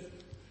that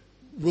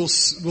will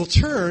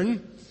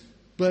turn,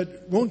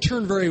 but won't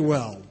turn very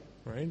well,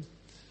 right?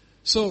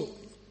 So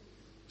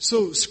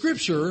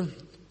Scripture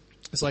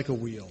is like a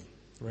wheel,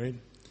 right?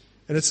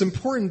 And it's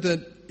important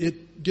that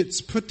it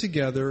gets put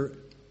together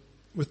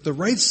with the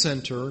right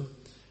center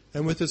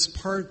and with its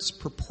parts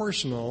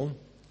proportional,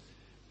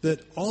 that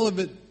all of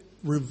it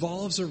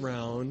revolves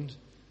around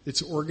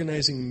its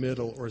organizing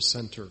middle or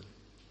center.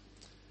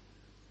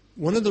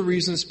 One of the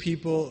reasons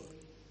people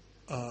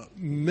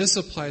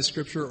misapply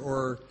Scripture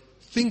or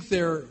think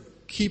they're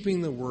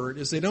keeping the Word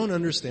is they don't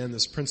understand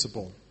this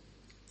principle.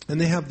 And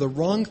they have the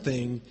wrong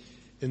thing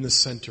in the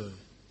center,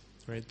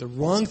 right? The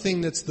wrong thing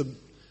that's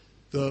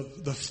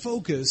the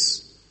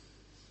focus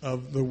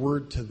of the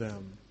Word to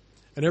them.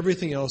 And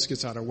everything else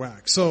gets out of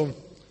whack. So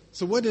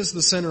what is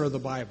the center of the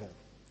Bible?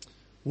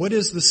 What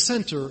is the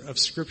center of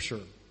Scripture?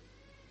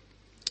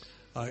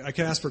 I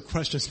can ask for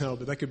questions now,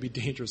 but that could be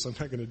dangerous. I'm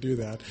not going to do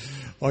that.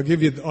 I'll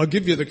give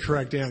you the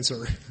correct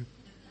answer.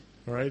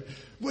 All right?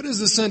 What is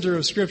the center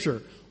of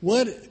Scripture?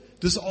 What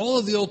does all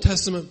of the Old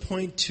Testament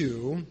point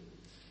to,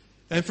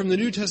 and from the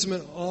New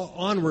Testament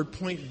onward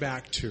point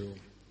back to?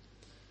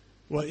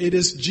 Well, it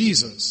is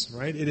Jesus,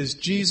 right? It is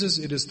Jesus.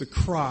 It is the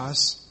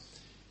cross.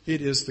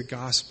 It is the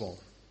gospel.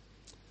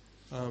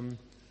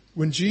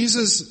 When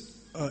Jesus,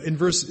 in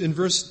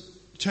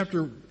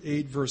chapter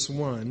 8, verse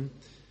 1,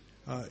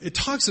 it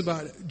talks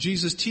about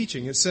Jesus'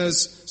 teaching. It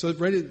says, so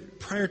right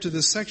prior to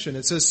this section,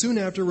 it says, soon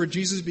afterward,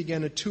 Jesus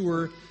began a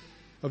tour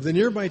of the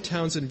nearby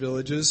towns and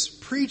villages,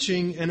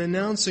 preaching and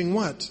announcing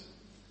what?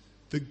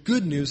 The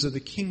good news of the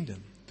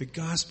kingdom, the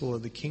gospel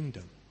of the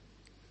kingdom.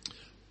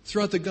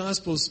 Throughout the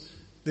Gospels,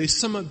 they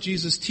sum up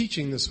Jesus'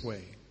 teaching this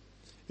way.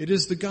 It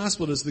is the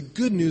gospel, it is the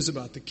good news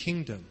about the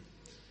kingdom.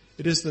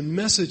 It is the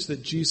message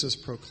that Jesus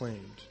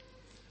proclaimed.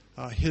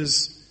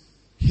 His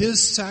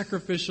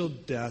sacrificial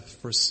death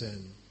for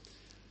sin.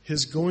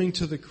 His going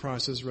to the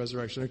cross, his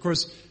resurrection. Of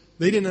course,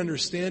 they didn't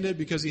understand it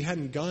because he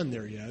hadn't gone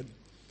there yet.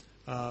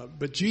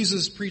 But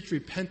Jesus preached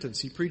repentance.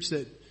 He preached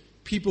that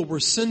people were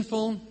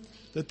sinful,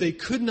 that they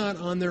could not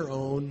on their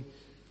own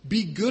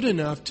be good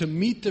enough to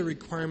meet the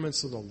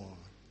requirements of the law.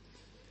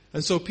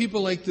 And so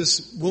people like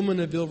this woman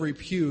of ill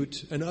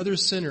repute and other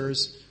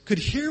sinners could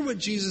hear what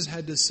Jesus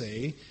had to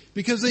say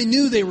because they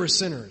knew they were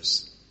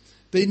sinners.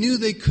 They knew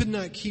they could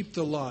not keep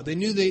the law. They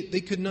knew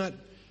they could not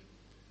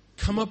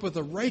come up with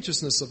a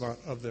righteousness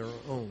of their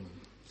own.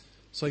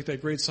 It's like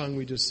that great song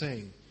we just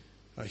sang.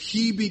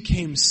 He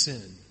became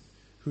sin,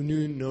 who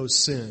knew no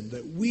sin,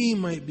 that we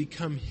might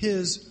become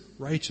his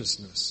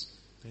righteousness.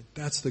 Right?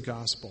 That's the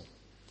gospel.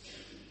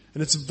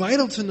 And it's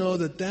vital to know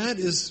that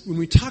is, when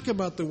we talk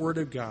about the Word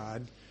of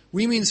God,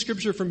 we mean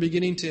Scripture from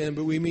beginning to end,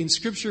 but we mean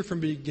Scripture from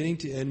beginning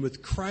to end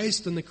with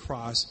Christ and the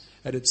cross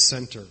at its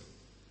center.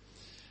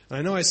 And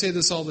I know I say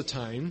this all the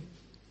time,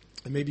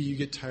 and maybe you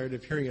get tired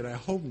of hearing it. I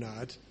hope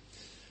not.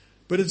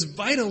 But it's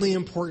vitally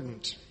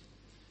important.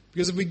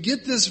 Because if we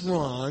get this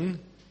wrong,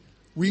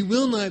 we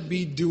will not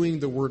be doing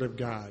the Word of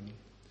God.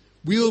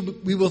 We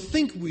will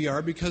think we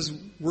are because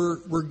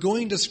we're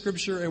going to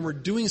Scripture and we're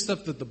doing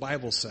stuff that the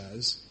Bible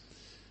says.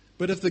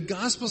 But if the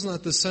gospel's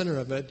not the center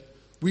of it,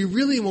 we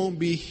really won't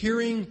be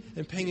hearing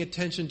and paying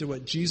attention to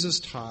what Jesus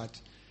taught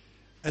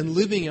and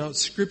living out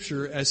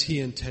Scripture as he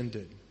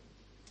intended.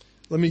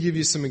 Let me give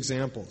you some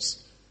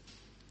examples.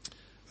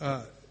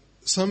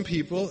 Some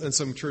people and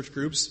some church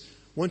groups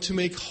want to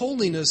make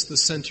holiness the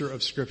center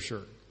of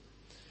Scripture.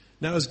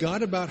 Now, is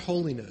God about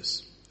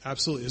holiness?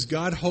 Absolutely. Is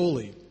God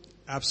holy?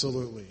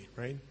 Absolutely,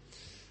 right?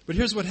 But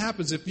here's what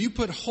happens. If you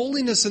put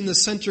holiness in the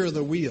center of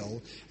the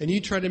wheel and you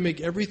try to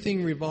make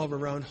everything revolve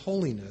around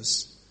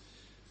holiness,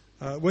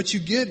 what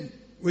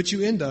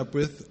you end up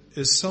with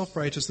is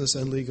self-righteousness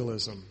and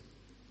legalism.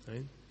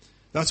 Right?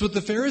 That's what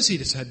the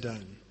Pharisees had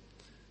done.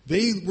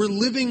 They were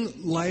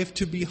living life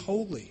to be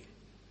holy.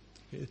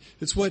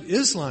 It's what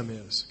Islam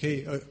is.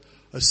 Okay,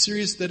 a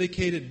serious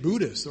dedicated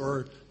Buddhist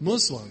or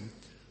Muslim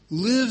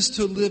lives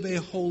to live a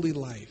holy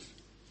life.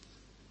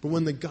 But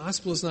when the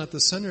gospel is not the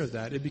center of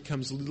that, it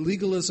becomes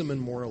legalism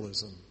and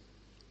moralism.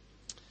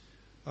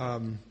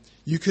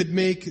 You could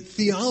make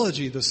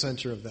theology the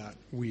center of that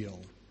wheel,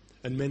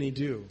 and many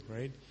do,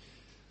 right?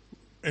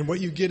 And what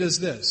you get is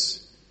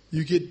this.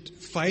 You get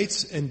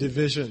fights and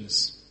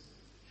divisions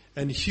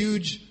and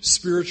huge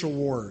spiritual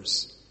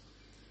wars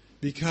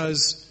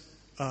because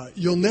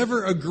you'll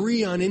never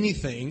agree on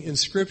anything in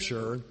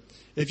Scripture,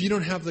 if you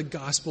don't have the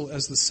gospel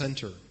as the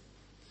center.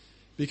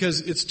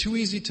 Because it's too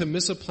easy to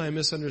misapply and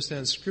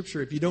misunderstand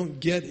Scripture if you don't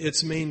get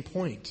its main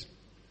point.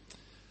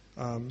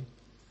 And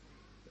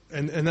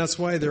that's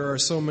why there are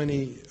so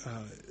many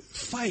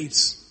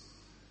fights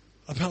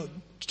about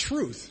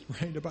truth,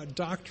 right? About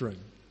doctrine.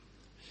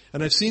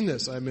 And I've seen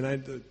this. I mean,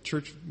 the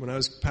church, when I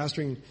was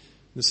pastoring in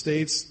the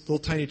States, little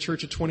tiny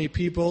church of 20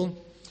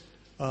 people,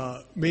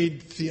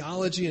 made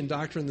theology and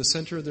doctrine the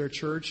center of their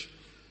church.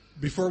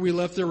 Before we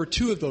left, there were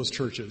 2 of those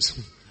churches.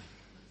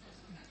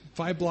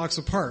 5 blocks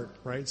apart,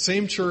 right?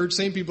 Same church,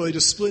 same people. They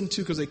just split in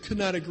 2 because they could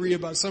not agree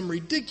about some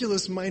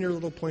ridiculous minor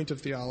little point of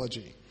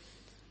theology.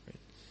 Right?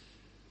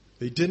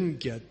 They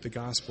didn't get the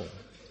gospel.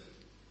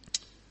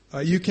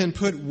 You can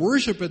put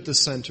worship at the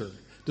center.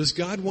 Does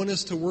God want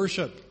us to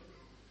worship?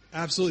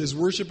 Absolutely. Is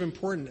worship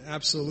important?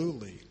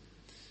 Absolutely.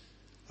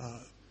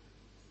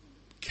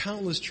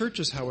 Countless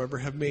churches, however,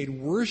 have made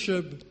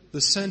worship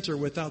the center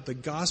without the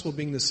gospel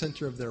being the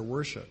center of their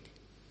worship.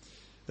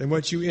 And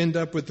what you end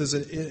up with is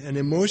an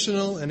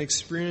emotional and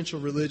experiential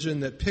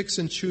religion that picks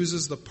and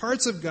chooses the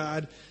parts of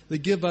God that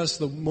give us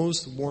the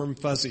most warm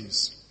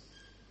fuzzies.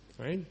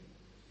 Right?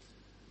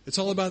 It's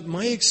all about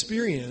my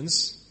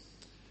experience,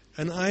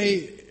 and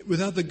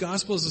without the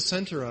gospel as the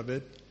center of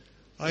it,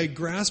 I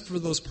grasp for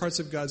those parts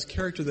of God's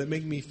character that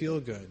make me feel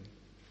good.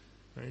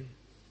 Right?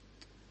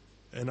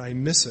 And I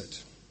miss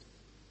it.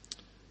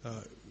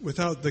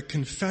 Without the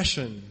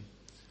confession,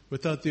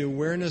 without the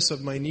awareness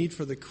of my need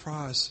for the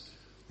cross,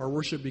 our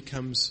worship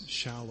becomes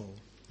shallow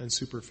and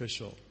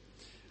superficial.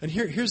 And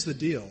here's the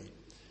deal.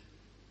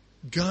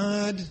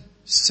 God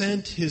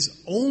sent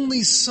His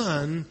only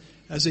Son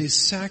as a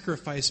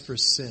sacrifice for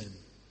sin.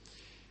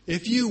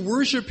 If you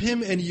worship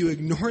Him and you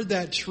ignore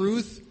that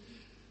truth,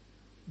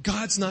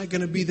 God's not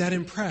going to be that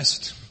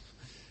impressed.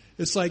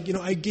 It's like,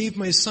 I gave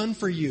my Son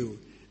for you,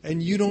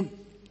 and you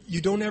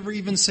don't ever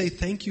even say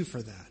thank you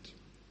for that.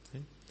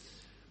 Okay?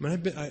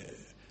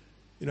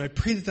 I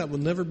pray that will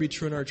never be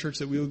true in our church,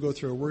 that we will go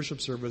through a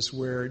worship service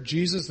where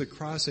Jesus, the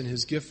cross, and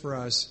His gift for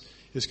us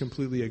is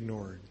completely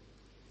ignored.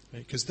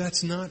 Right? Because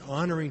that's not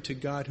honoring to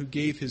God who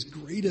gave His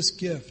greatest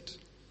gift.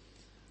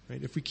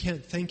 Right? If we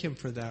can't thank Him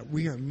for that,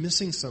 we are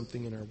missing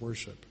something in our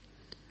worship.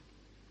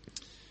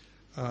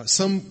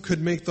 Some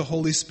could make the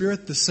Holy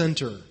Spirit the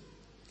center.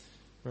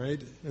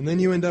 Right? And then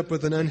you end up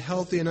with an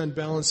unhealthy and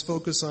unbalanced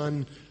focus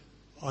on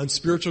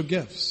spiritual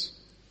gifts.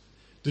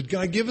 Did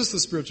God give us the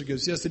spiritual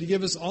gifts? Yes. Did He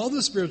give us all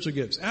the spiritual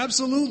gifts?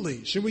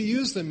 Absolutely. Should we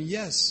use them?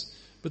 Yes.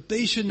 But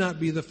they should not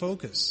be the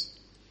focus.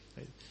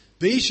 Right?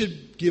 They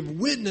should give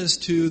witness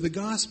to the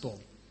gospel.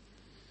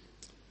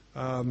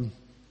 On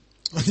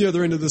the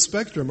other end of the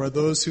spectrum are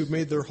those who've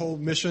made their whole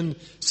mission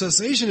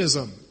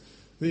cessationism.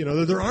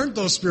 There aren't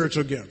those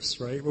spiritual gifts,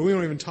 right? Well, we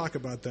don't even talk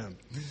about them.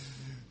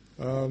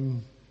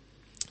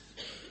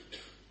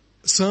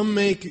 Some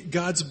make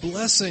God's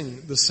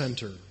blessing the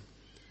center.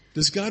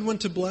 Does God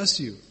want to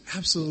bless you?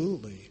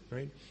 Absolutely,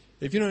 right?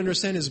 If you don't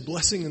understand His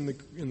blessing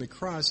in the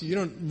cross, you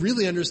don't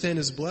really understand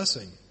His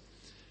blessing.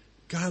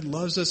 God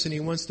loves us and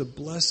He wants to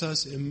bless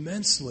us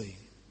immensely.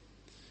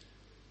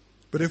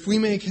 But if we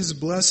make His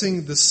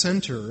blessing the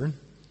center,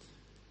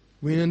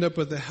 we end up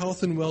with the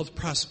health and wealth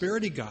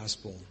prosperity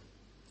gospel.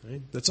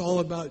 Right? That's all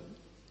about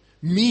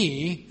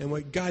me and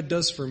what God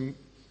does for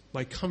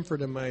my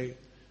comfort and my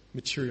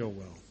material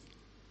wealth.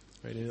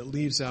 Right? And it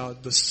leaves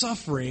out the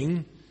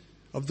suffering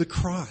of the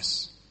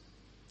cross.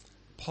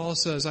 Paul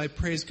says, I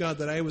praise God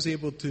that I was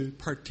able to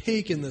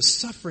partake in the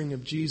suffering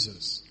of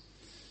Jesus.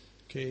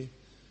 Okay?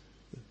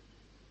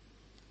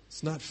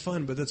 It's not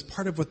fun, but that's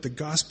part of what the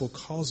gospel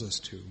calls us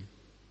to.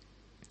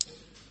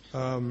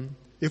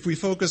 If we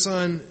focus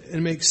on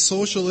and make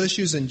social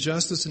issues and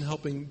justice and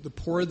helping the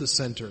poor the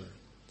center,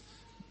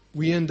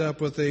 we end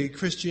up with a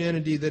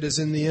Christianity that is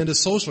in the end a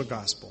social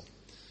gospel.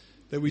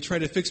 That we try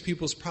to fix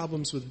people's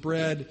problems with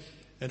bread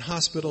and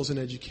hospitals and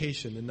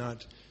education and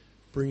not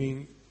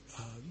bringing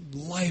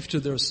life to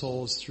their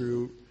souls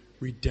through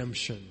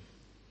redemption.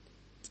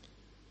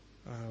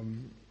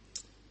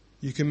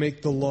 You can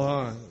make the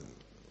law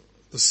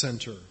the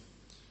center,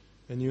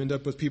 and you end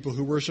up with people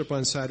who worship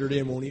on Saturday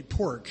and won't eat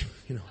pork.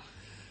 You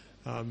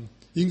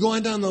can go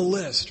on down the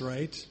list,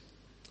 right?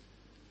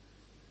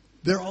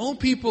 They're all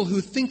people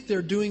who think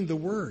they're doing the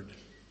Word.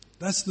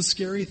 That's the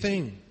scary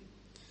thing.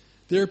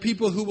 There are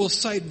people who will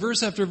cite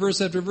verse after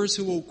verse after verse,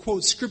 who will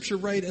quote Scripture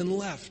right and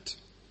left,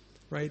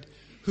 right?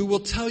 Who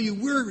will tell you,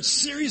 we're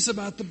serious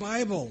about the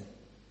Bible.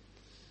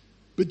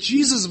 But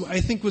Jesus,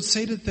 I think, would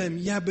say to them,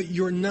 yeah, but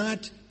you're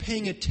not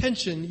paying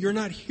attention, you're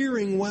not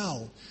hearing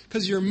well,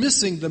 because you're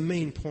missing the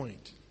main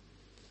point.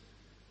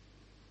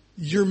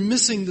 You're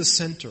missing the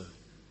center.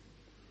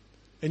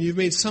 And you've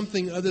made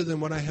something other than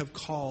what I have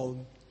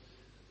called,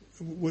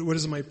 what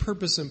is my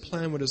purpose and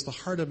plan, what is the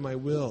heart of my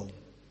will,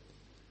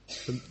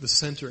 the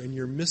center, and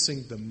you're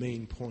missing the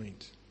main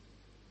point.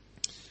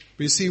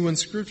 But you see, when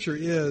Scripture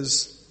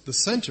is the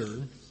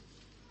center,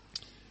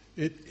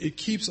 it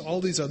keeps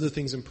all these other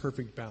things in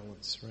perfect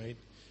balance, right?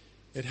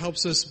 It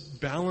helps us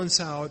balance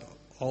out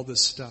all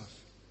this stuff.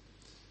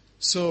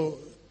 So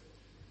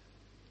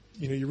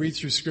you read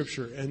through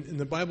Scripture, and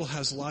the Bible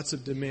has lots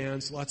of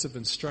demands, lots of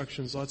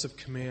instructions, lots of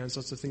commands,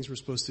 lots of things we're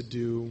supposed to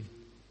do.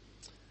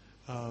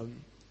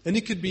 And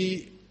it could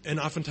be, and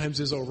oftentimes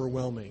is,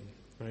 overwhelming,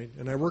 right?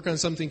 And I work on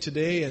something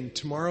today, and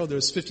tomorrow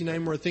there's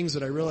 59 more things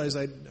that I realize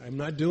I'm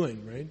not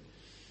doing, right?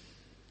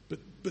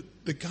 But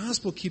the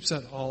gospel keeps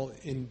that all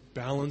in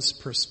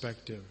balanced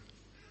perspective.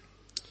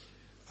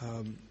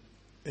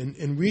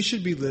 And we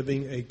should be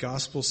living a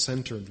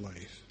gospel-centered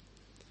life.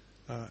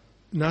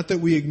 Not that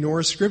we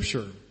ignore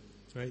Scripture,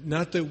 right?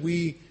 Not that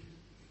we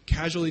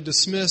casually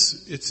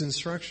dismiss its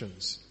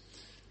instructions,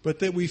 but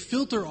that we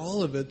filter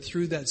all of it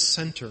through that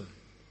center,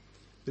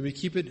 that we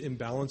keep it in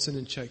balance and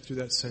in check through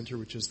that center,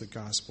 which is the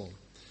gospel.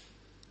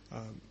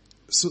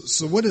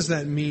 So what does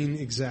that mean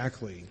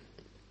exactly?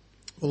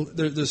 Well,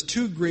 there's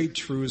two great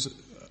truths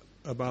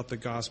about the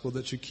gospel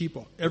that should keep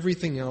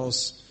everything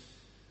else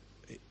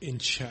in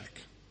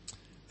check.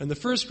 And the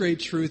first great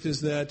truth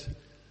is that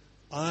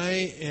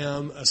I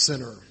am a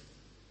sinner.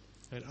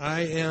 And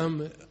I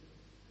am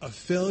a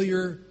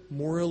failure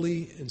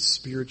morally and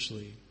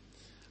spiritually.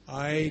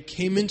 I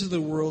came into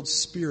the world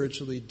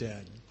spiritually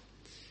dead.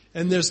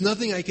 And there's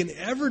nothing I can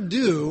ever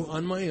do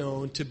on my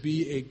own to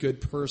be a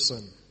good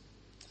person.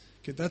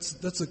 Okay,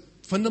 that's a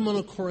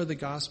fundamental core of the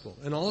gospel.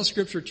 And all of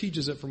Scripture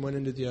teaches it from one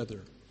end to the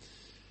other.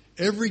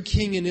 Every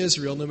king in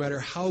Israel, no matter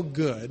how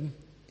good,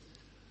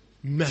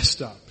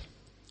 messed up.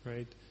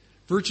 Right?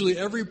 Virtually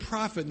every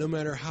prophet, no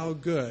matter how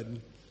good,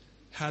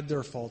 had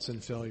their faults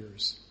and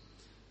failures.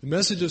 The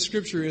message of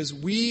Scripture is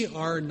we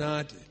are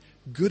not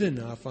good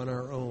enough on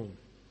our own.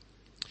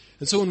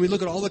 And so when we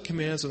look at all the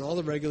commands and all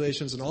the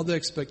regulations and all the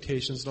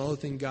expectations and all the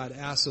things God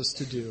asks us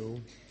to do,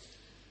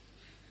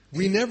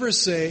 we never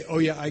say, oh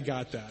yeah, I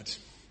got that.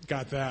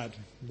 Got that.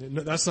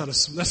 No, that's not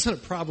a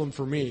problem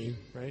for me,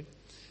 right?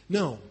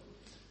 No.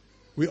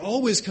 We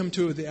always come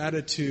to it with the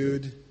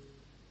attitude,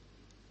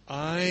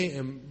 I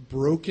am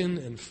broken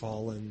and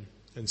fallen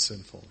and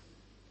sinful.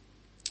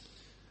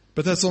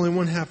 But that's only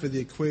one half of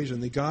the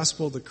equation. The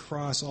gospel, the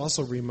cross,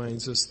 also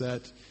reminds us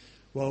that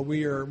while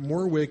we are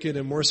more wicked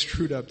and more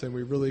screwed up than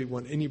we really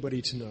want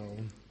anybody to know,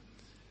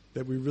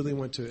 that we really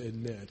want to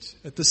admit,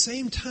 at the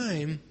same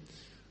time,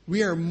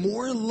 we are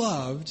more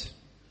loved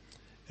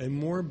and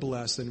more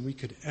blessed than we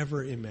could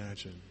ever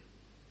imagine.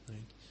 Right?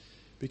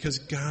 Because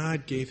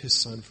God gave His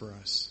Son for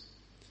us.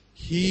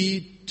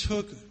 He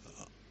took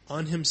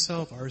on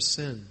Himself our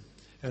sin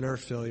and our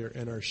failure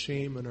and our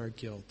shame and our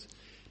guilt,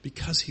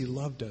 because He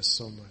loved us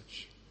so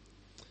much.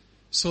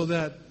 So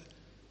that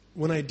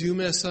when I do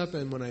mess up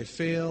and when I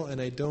fail and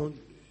I don't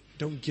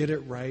get it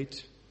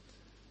right,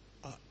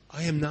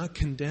 I am not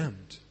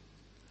condemned.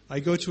 I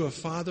go to a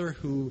Father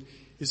who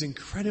is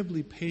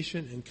incredibly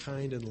patient and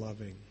kind and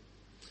loving.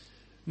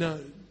 Now,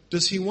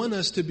 does He want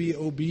us to be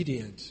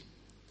obedient?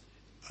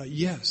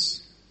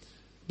 Yes.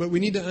 But we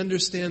need to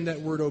understand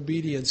that word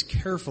obedience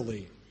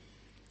carefully.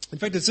 In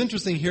fact, it's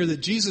interesting here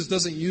that Jesus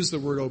doesn't use the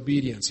word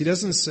obedience. He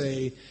doesn't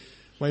say,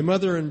 my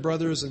mother and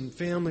brothers and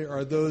family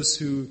are those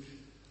who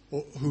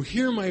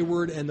hear my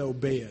word and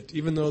obey it,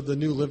 even though the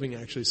New Living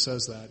actually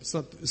says that.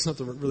 It's not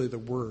really the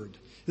word.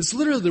 It's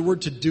literally the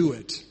word to do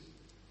it.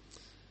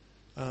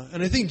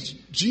 And I think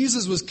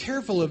Jesus was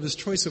careful of His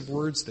choice of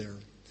words there,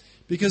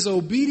 because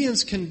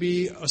obedience can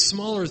be a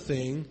smaller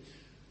thing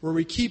where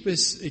we keep a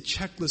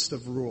checklist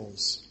of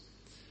rules.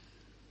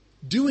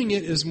 Doing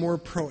it is more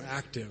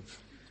proactive.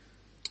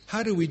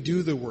 How do we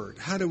do the word?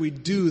 How do we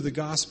do the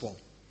gospel?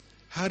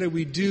 How do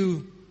we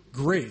do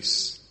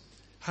grace?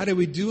 How do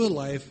we do a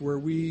life where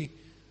we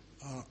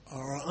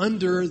are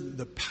under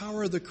the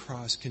power of the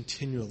cross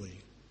continually?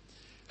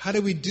 How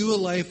do we do a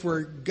life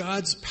where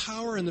God's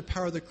power and the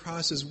power of the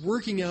cross is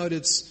working out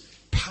its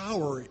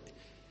power,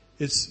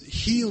 its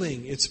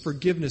healing, its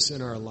forgiveness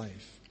in our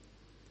life?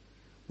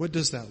 What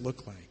does that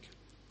look like?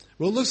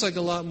 Well, it looks like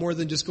a lot more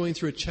than just going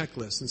through a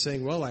checklist and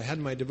saying, well, I had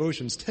my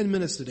devotions 10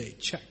 minutes today,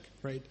 check,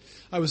 right?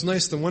 I was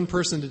nice to one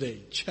person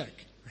today, check,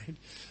 right?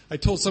 I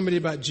told somebody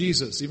about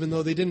Jesus, even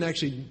though they didn't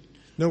actually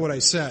know what I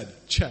said,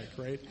 check,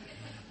 right?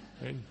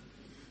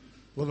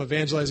 Love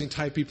evangelizing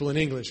Thai people in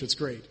English, it's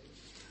great.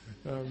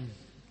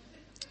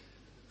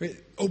 Right?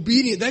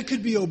 That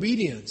could be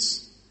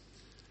obedience.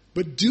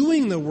 But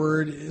doing the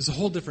word is a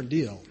whole different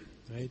deal,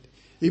 right?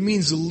 It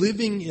means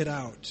living it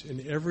out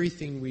in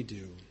everything we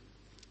do.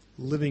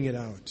 Living it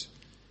out.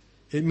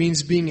 It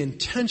means being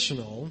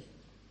intentional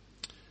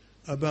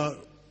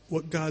about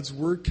what God's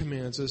word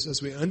commands us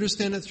as we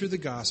understand it through the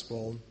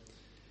gospel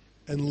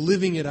and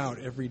living it out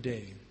every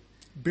day.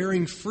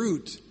 Bearing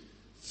fruit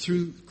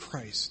through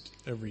Christ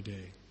every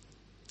day.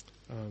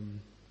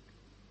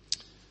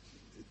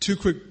 Two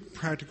quick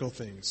practical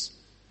things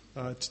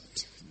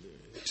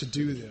to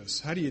do this.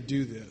 How do you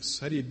do this?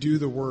 How do you do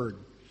the word?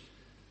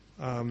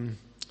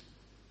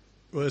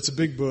 Well, it's a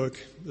big book.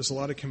 There's a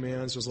lot of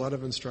commands. There's a lot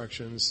of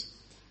instructions.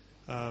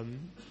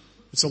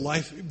 It's a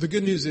life. The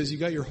good news is you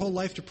got your whole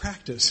life to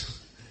practice.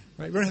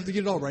 Right? We don't have to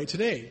get it all right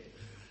today.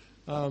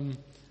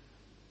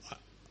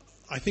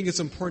 I think it's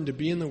important to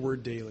be in the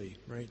Word daily,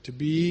 right? To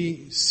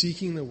be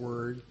seeking the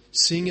Word,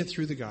 seeing it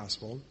through the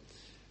gospel,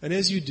 And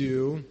as you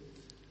do,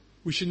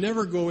 we should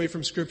never go away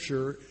from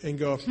Scripture and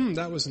go,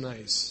 that was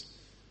nice.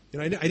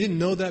 I didn't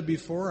know that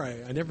before.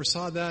 I never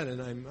saw that,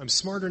 and I'm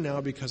smarter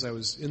now because I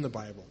was in the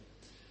Bible.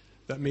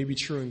 That may be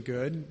true and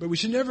good, but we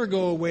should never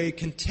go away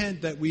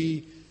content that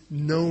we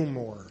know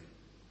more.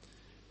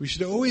 We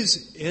should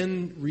always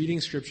end reading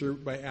Scripture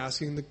by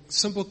asking the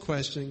simple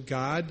question,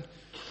 God,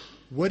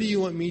 what do you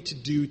want me to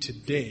do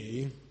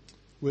today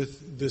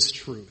with this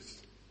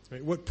truth?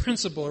 Right? What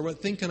principle or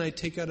what thing can I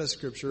take out of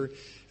Scripture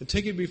and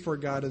take it before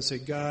God and say,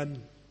 God,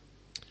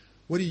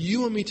 what do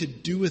you want me to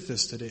do with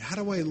this today? How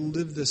do I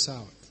live this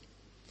out?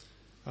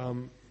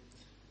 And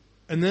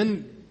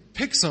then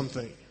pick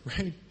something,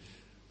 right?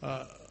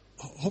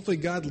 Hopefully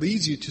God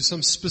leads you to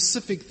some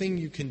specific thing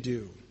you can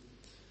do.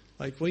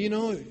 Like, well,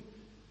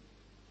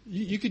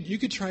 you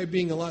could try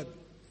being a lot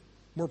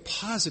more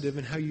positive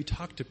in how you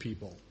talk to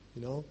people.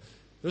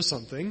 There's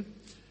something.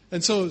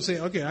 And so say,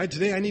 okay,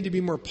 today I need to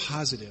be more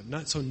positive,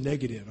 not so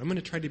negative. I'm going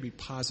to try to be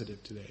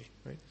positive today,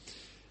 right?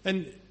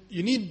 And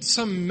you need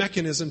some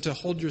mechanism to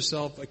hold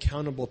yourself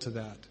accountable to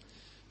that.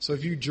 So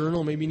if you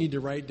journal, maybe you need to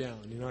write down.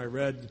 I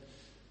read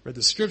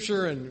the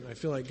Scripture, and I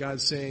feel like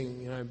God's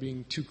saying, I'm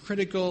being too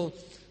critical,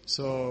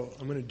 so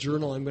I'm going to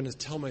journal. I'm going to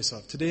tell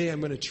myself, today I'm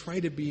going to try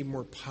to be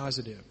more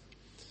positive.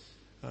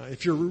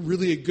 If you're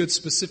really a good,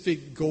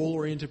 specific,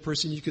 goal-oriented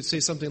person, you could say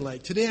something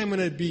like, today I'm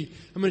going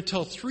to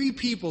tell 3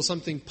 people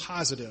something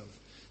positive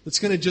that's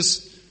going to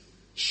just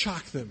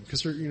shock them,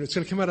 because it's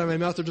going to come out of my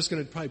mouth. They're just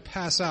going to probably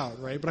pass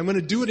out, right? But I'm going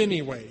to do it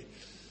anyway,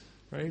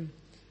 right?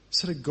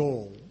 Set a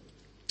goal.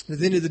 At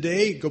the end of the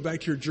day, go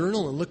back to your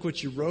journal and look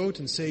what you wrote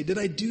and say, did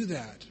I do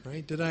that,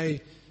 right? Did I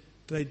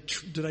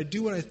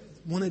do what I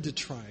wanted to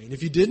try? And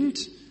if you didn't,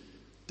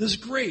 there's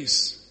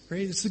grace.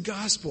 Right? It's the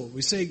gospel.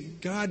 We say,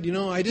 God,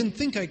 I didn't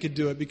think I could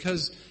do it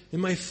because in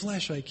my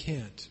flesh I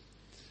can't.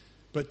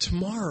 But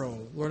tomorrow,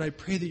 Lord, I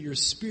pray that your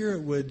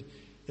Spirit would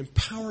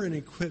empower and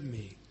equip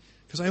me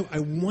because I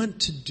want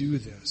to do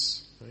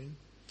this. Right?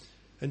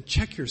 And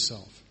check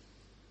yourself.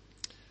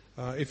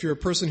 If you're a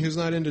person who's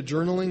not into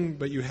journaling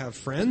but you have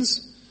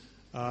friends,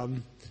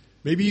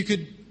 maybe you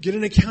could get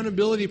an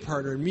accountability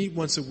partner and meet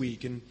once a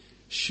week and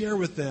share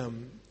with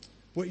them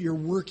what you're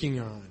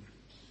working on.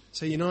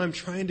 Say, I'm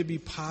trying to be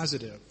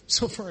positive.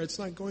 So far, it's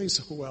not going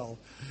so well.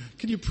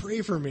 Can you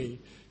pray for me?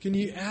 Can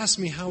you ask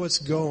me how it's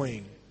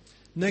going?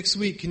 Next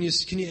week, can you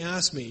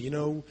ask me,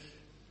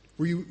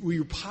 were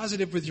you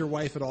positive with your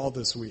wife at all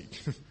this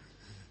week?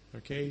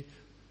 Okay?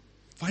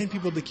 Find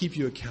people to keep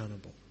you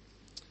accountable.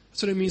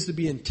 That's what it means to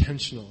be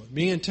intentional.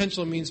 Being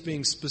intentional means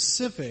being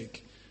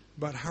specific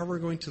about how we're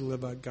going to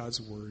live out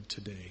God's Word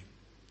today.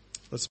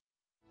 Let's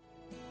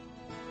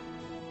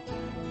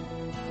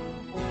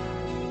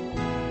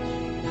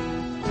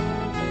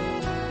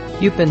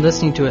You've been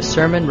listening to a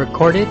sermon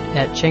recorded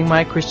at Chiang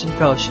Mai Christian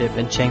Fellowship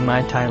in Chiang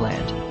Mai,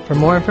 Thailand. For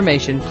more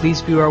information,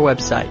 please view our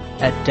website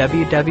at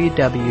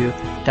www.ccfth.org.